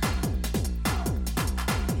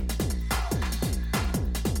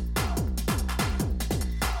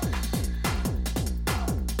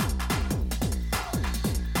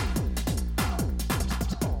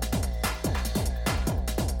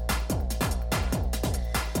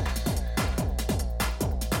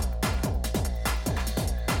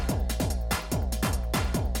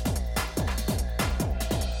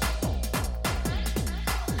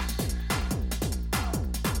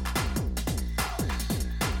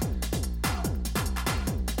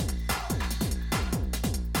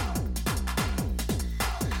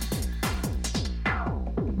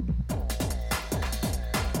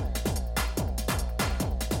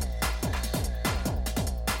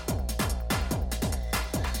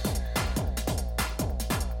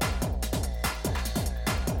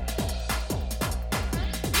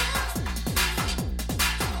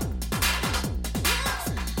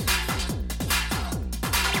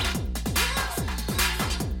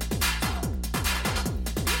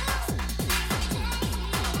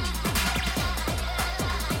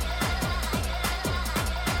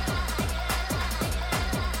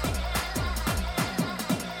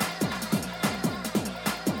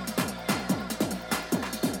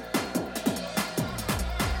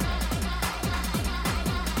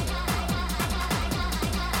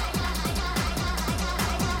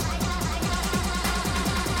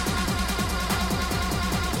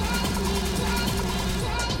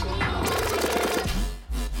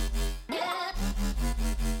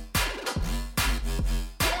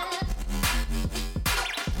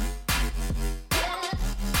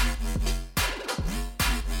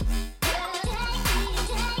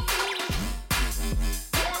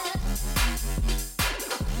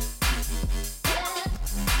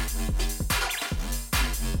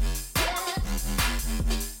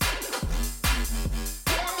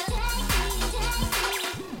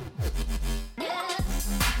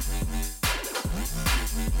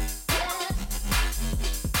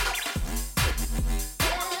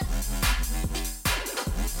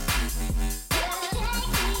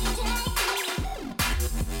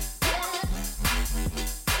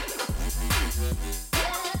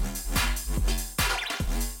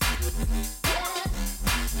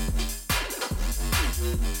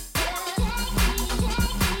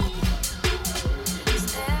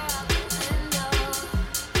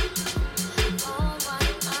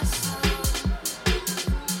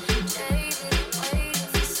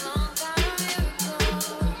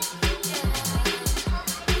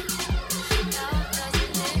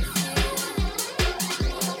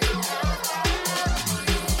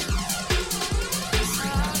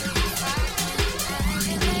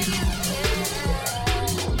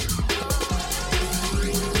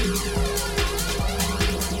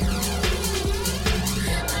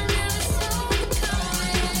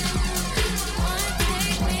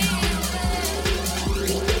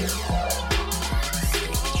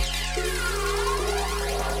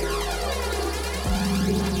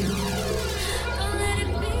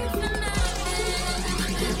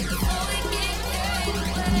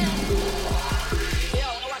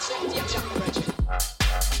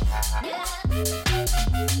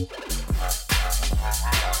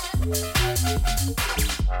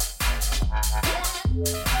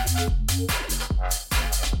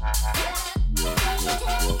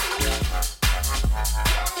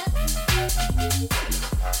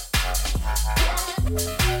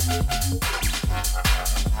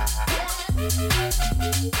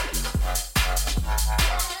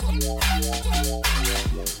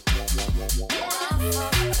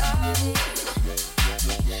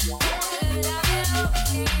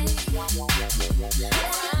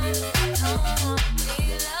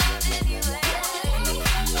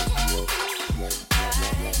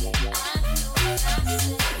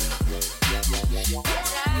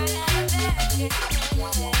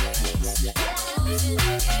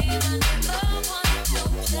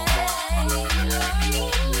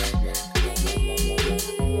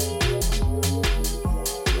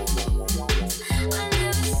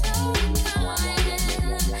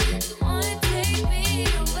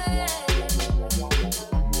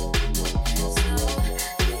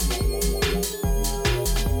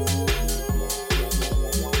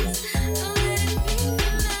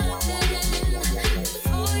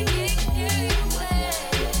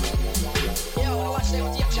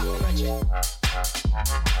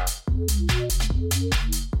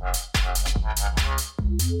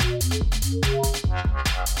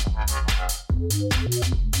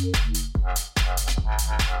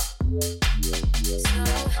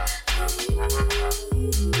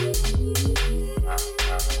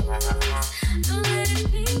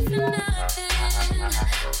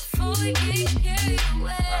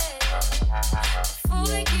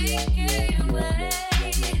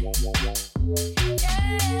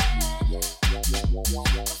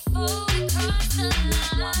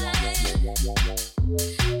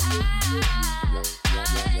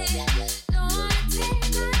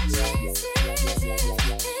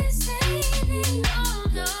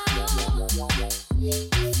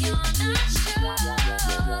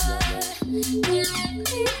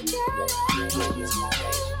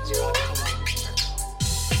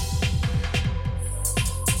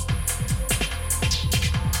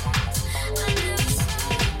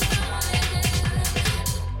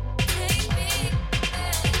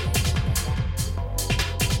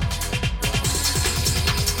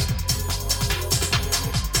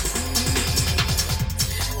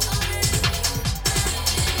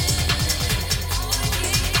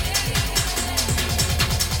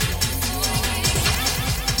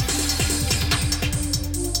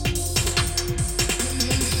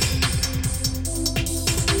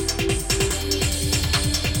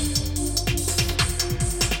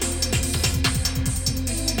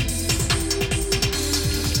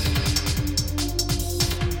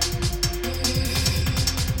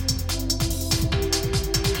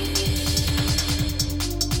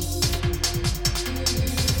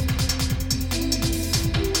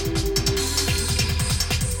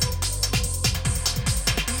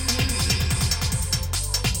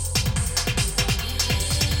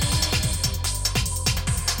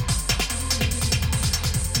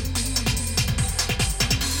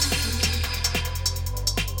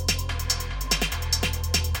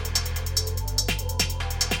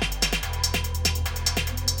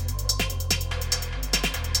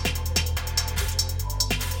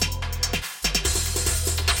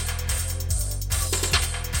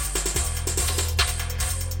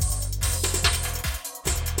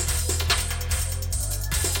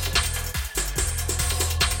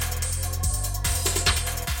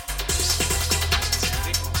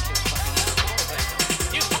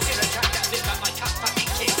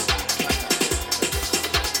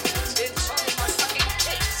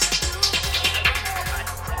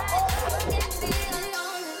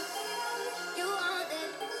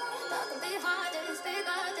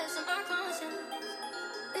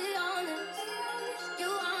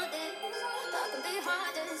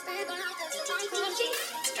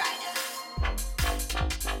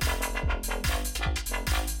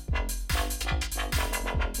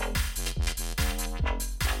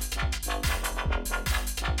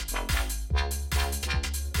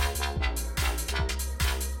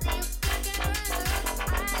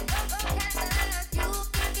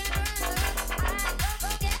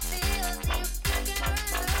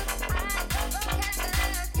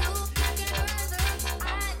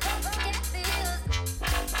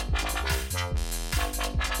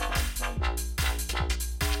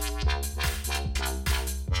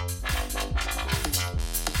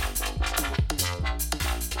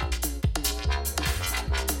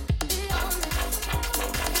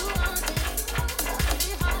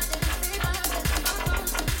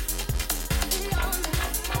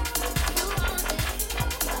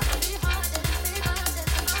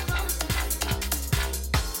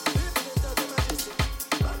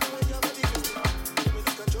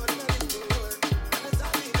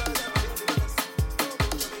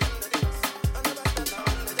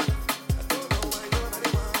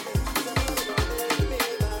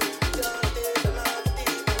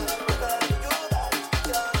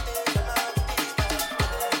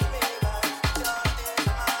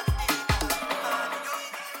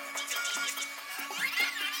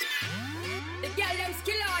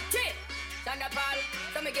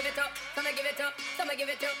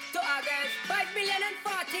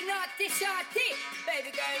 party. Baby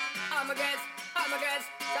girl, I'm a girl,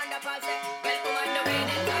 stand up and say, well, woman, the way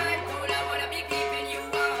the time cool, I wanna be keeping you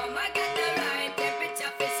warm. I got the right temperature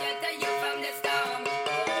for shelter you from the storm.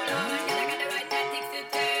 Hold on, girl, I got the right tactics to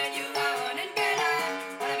turn you on. And girl, I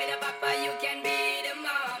wanna be the papa, you can be the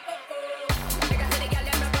mom. Like I said, the girl,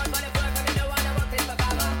 them run for the floor, but me don't wanna work this for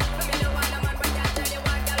farmer. But me don't want a man, but can't tell you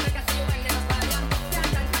what, girl, like I see you when them fire. Can't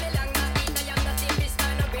stand for the long, not eat the young, not see fish,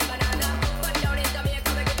 man, no green banana. But down in Jamaica,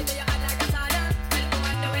 we give it to you hot like a sauna. Well,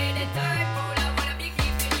 woman, the way the time cool, I wanna be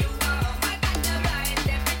keeping you warm. I got the right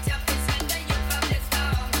temperature for shelter you from the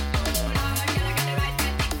storm. Hold on, girl, I got the right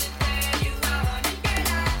tactics to turn you on. And girl,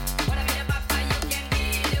 I wanna be the papa, you can be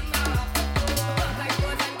the mom. Walk like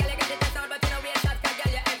Roseanne, girl, you got the test out, but you know we ain't shot, 'cause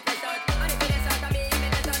girl, you empress out. And if it is out of me, if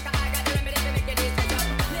it is out, 'cause I got the remedy to make it easy out.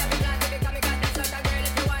 Me have a plan to become a goddess out, and girl,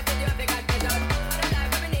 if you want it, you have to get this out. On a life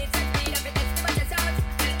where we need sex, speed up, it is to watch us out.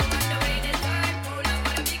 Well, woman, the way the time cool, I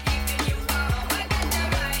wanna be keeping you warm. I got the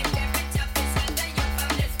right temperature for shelter you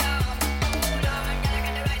from the storm. Hold on, girl, I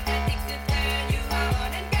got the right tactics to turn you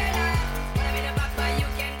on. And girl, I wanna be the papa, you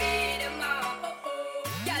can be the mom.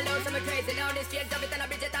 Girl, don't tell me crazy now, this shades of it and a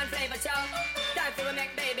Bridget and flavor show. Time for a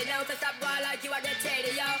make baby now, so stop going like you are get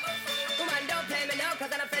shady, yo. Woman, don't play me now,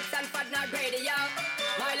 'cause I'm a fits and fat, not greedy, yo.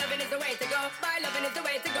 My loving is the way to go, my loving is the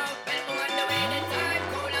way to go. Well, woman, the way the time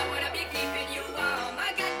cool, I wanna be keeping you warm.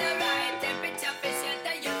 I got the right temperature for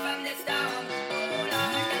shelter you from the storm. Hold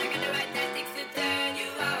on, girl, I got the right tactics to turn you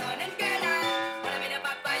on. And girl, I wanna be the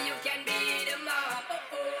papa, you can be the mom.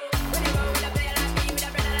 When you roll with a player like me, with a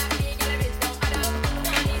brother like me, girl, there is no other.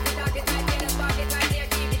 No need to talk it right here, the spark it right here,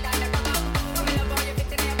 keep it undercover. Come in love, you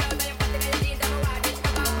fit in your blouse, and you put it in your jeans, and you want it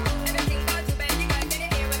cover. Everything goes to bed, you girl, can you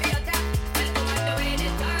hear when we utter? Well, woman, the way the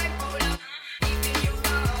time cool, I'm keeping you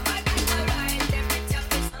warm. I got the right temperature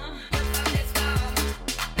for you from the storm.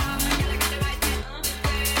 Now, girl, I got the right temperature to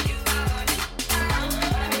turn you on. And I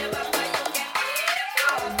wanna be the papa, you can be the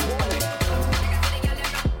mom. Like I said, the girl,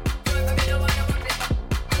 them run, but me don't wanna work this for.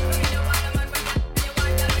 But me don't want a man, but you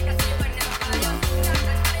want girl, like I see you when them fire. Can't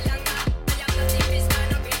stand for the long, the young, not see fish, man,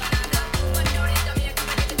 no green banana. But down in Jamaica,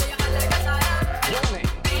 we give it to you hot like a sauna. Well,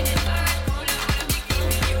 be the time cool, I wanna be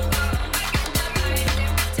keeping you warm. I got the right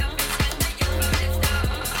temperature for shelter you from the storm.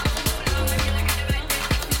 Hold on, girl, I got the right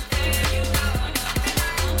tactics to turn you on. And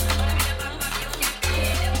I wanna be the papa, you can be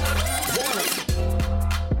the mom.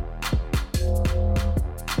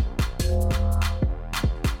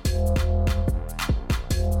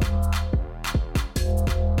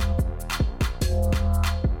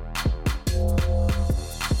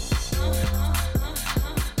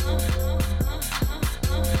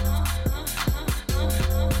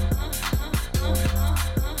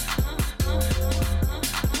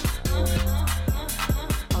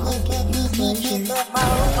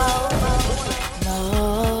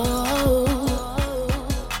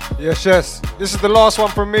 Yes. This is the last one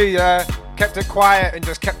from me, yeah. Kept it quiet and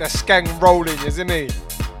just kept the skeng rolling, you see me?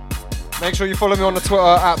 Make sure you follow me on the Twitter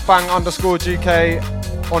at bang_GK,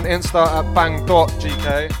 on Insta at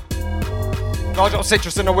bang.gk. Large up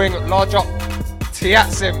Citrus in the wing, large up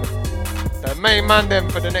Tiatsim. The main man them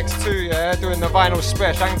for the next two, yeah, doing the vinyl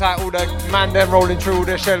special. Hang tight, all the man them rolling through all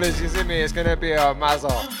the shellers, you see me? It's gonna be a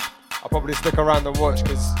mazza. I'll probably stick around and watch,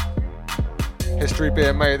 because history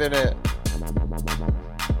being made, innit?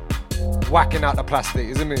 Whacking out the plastic,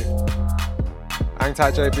 isn't me? Hang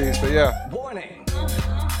tight, JBs, but yeah. Warning.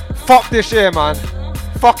 Fuck this year, man.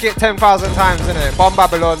 Fuck it 10,000 times, innit? Bomb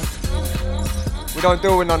Babylon. We don't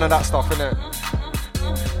deal with none of that stuff, innit?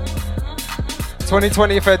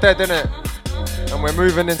 2020 if they're dead, innit? And we're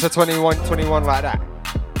moving into 21 like that.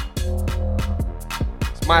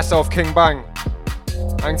 It's myself, King Bang.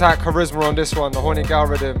 Hang tight, Charisma on this one, the Horny Gal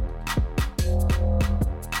rhythm.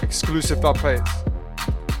 Exclusive dub plates.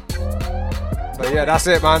 But yeah, that's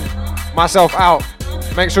it, man. Myself out.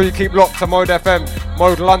 Make sure you keep locked to Mode FM,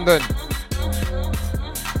 Mode London.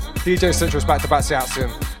 DJ Citrus back to back, see out soon.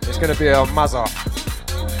 It's gonna be a mazza.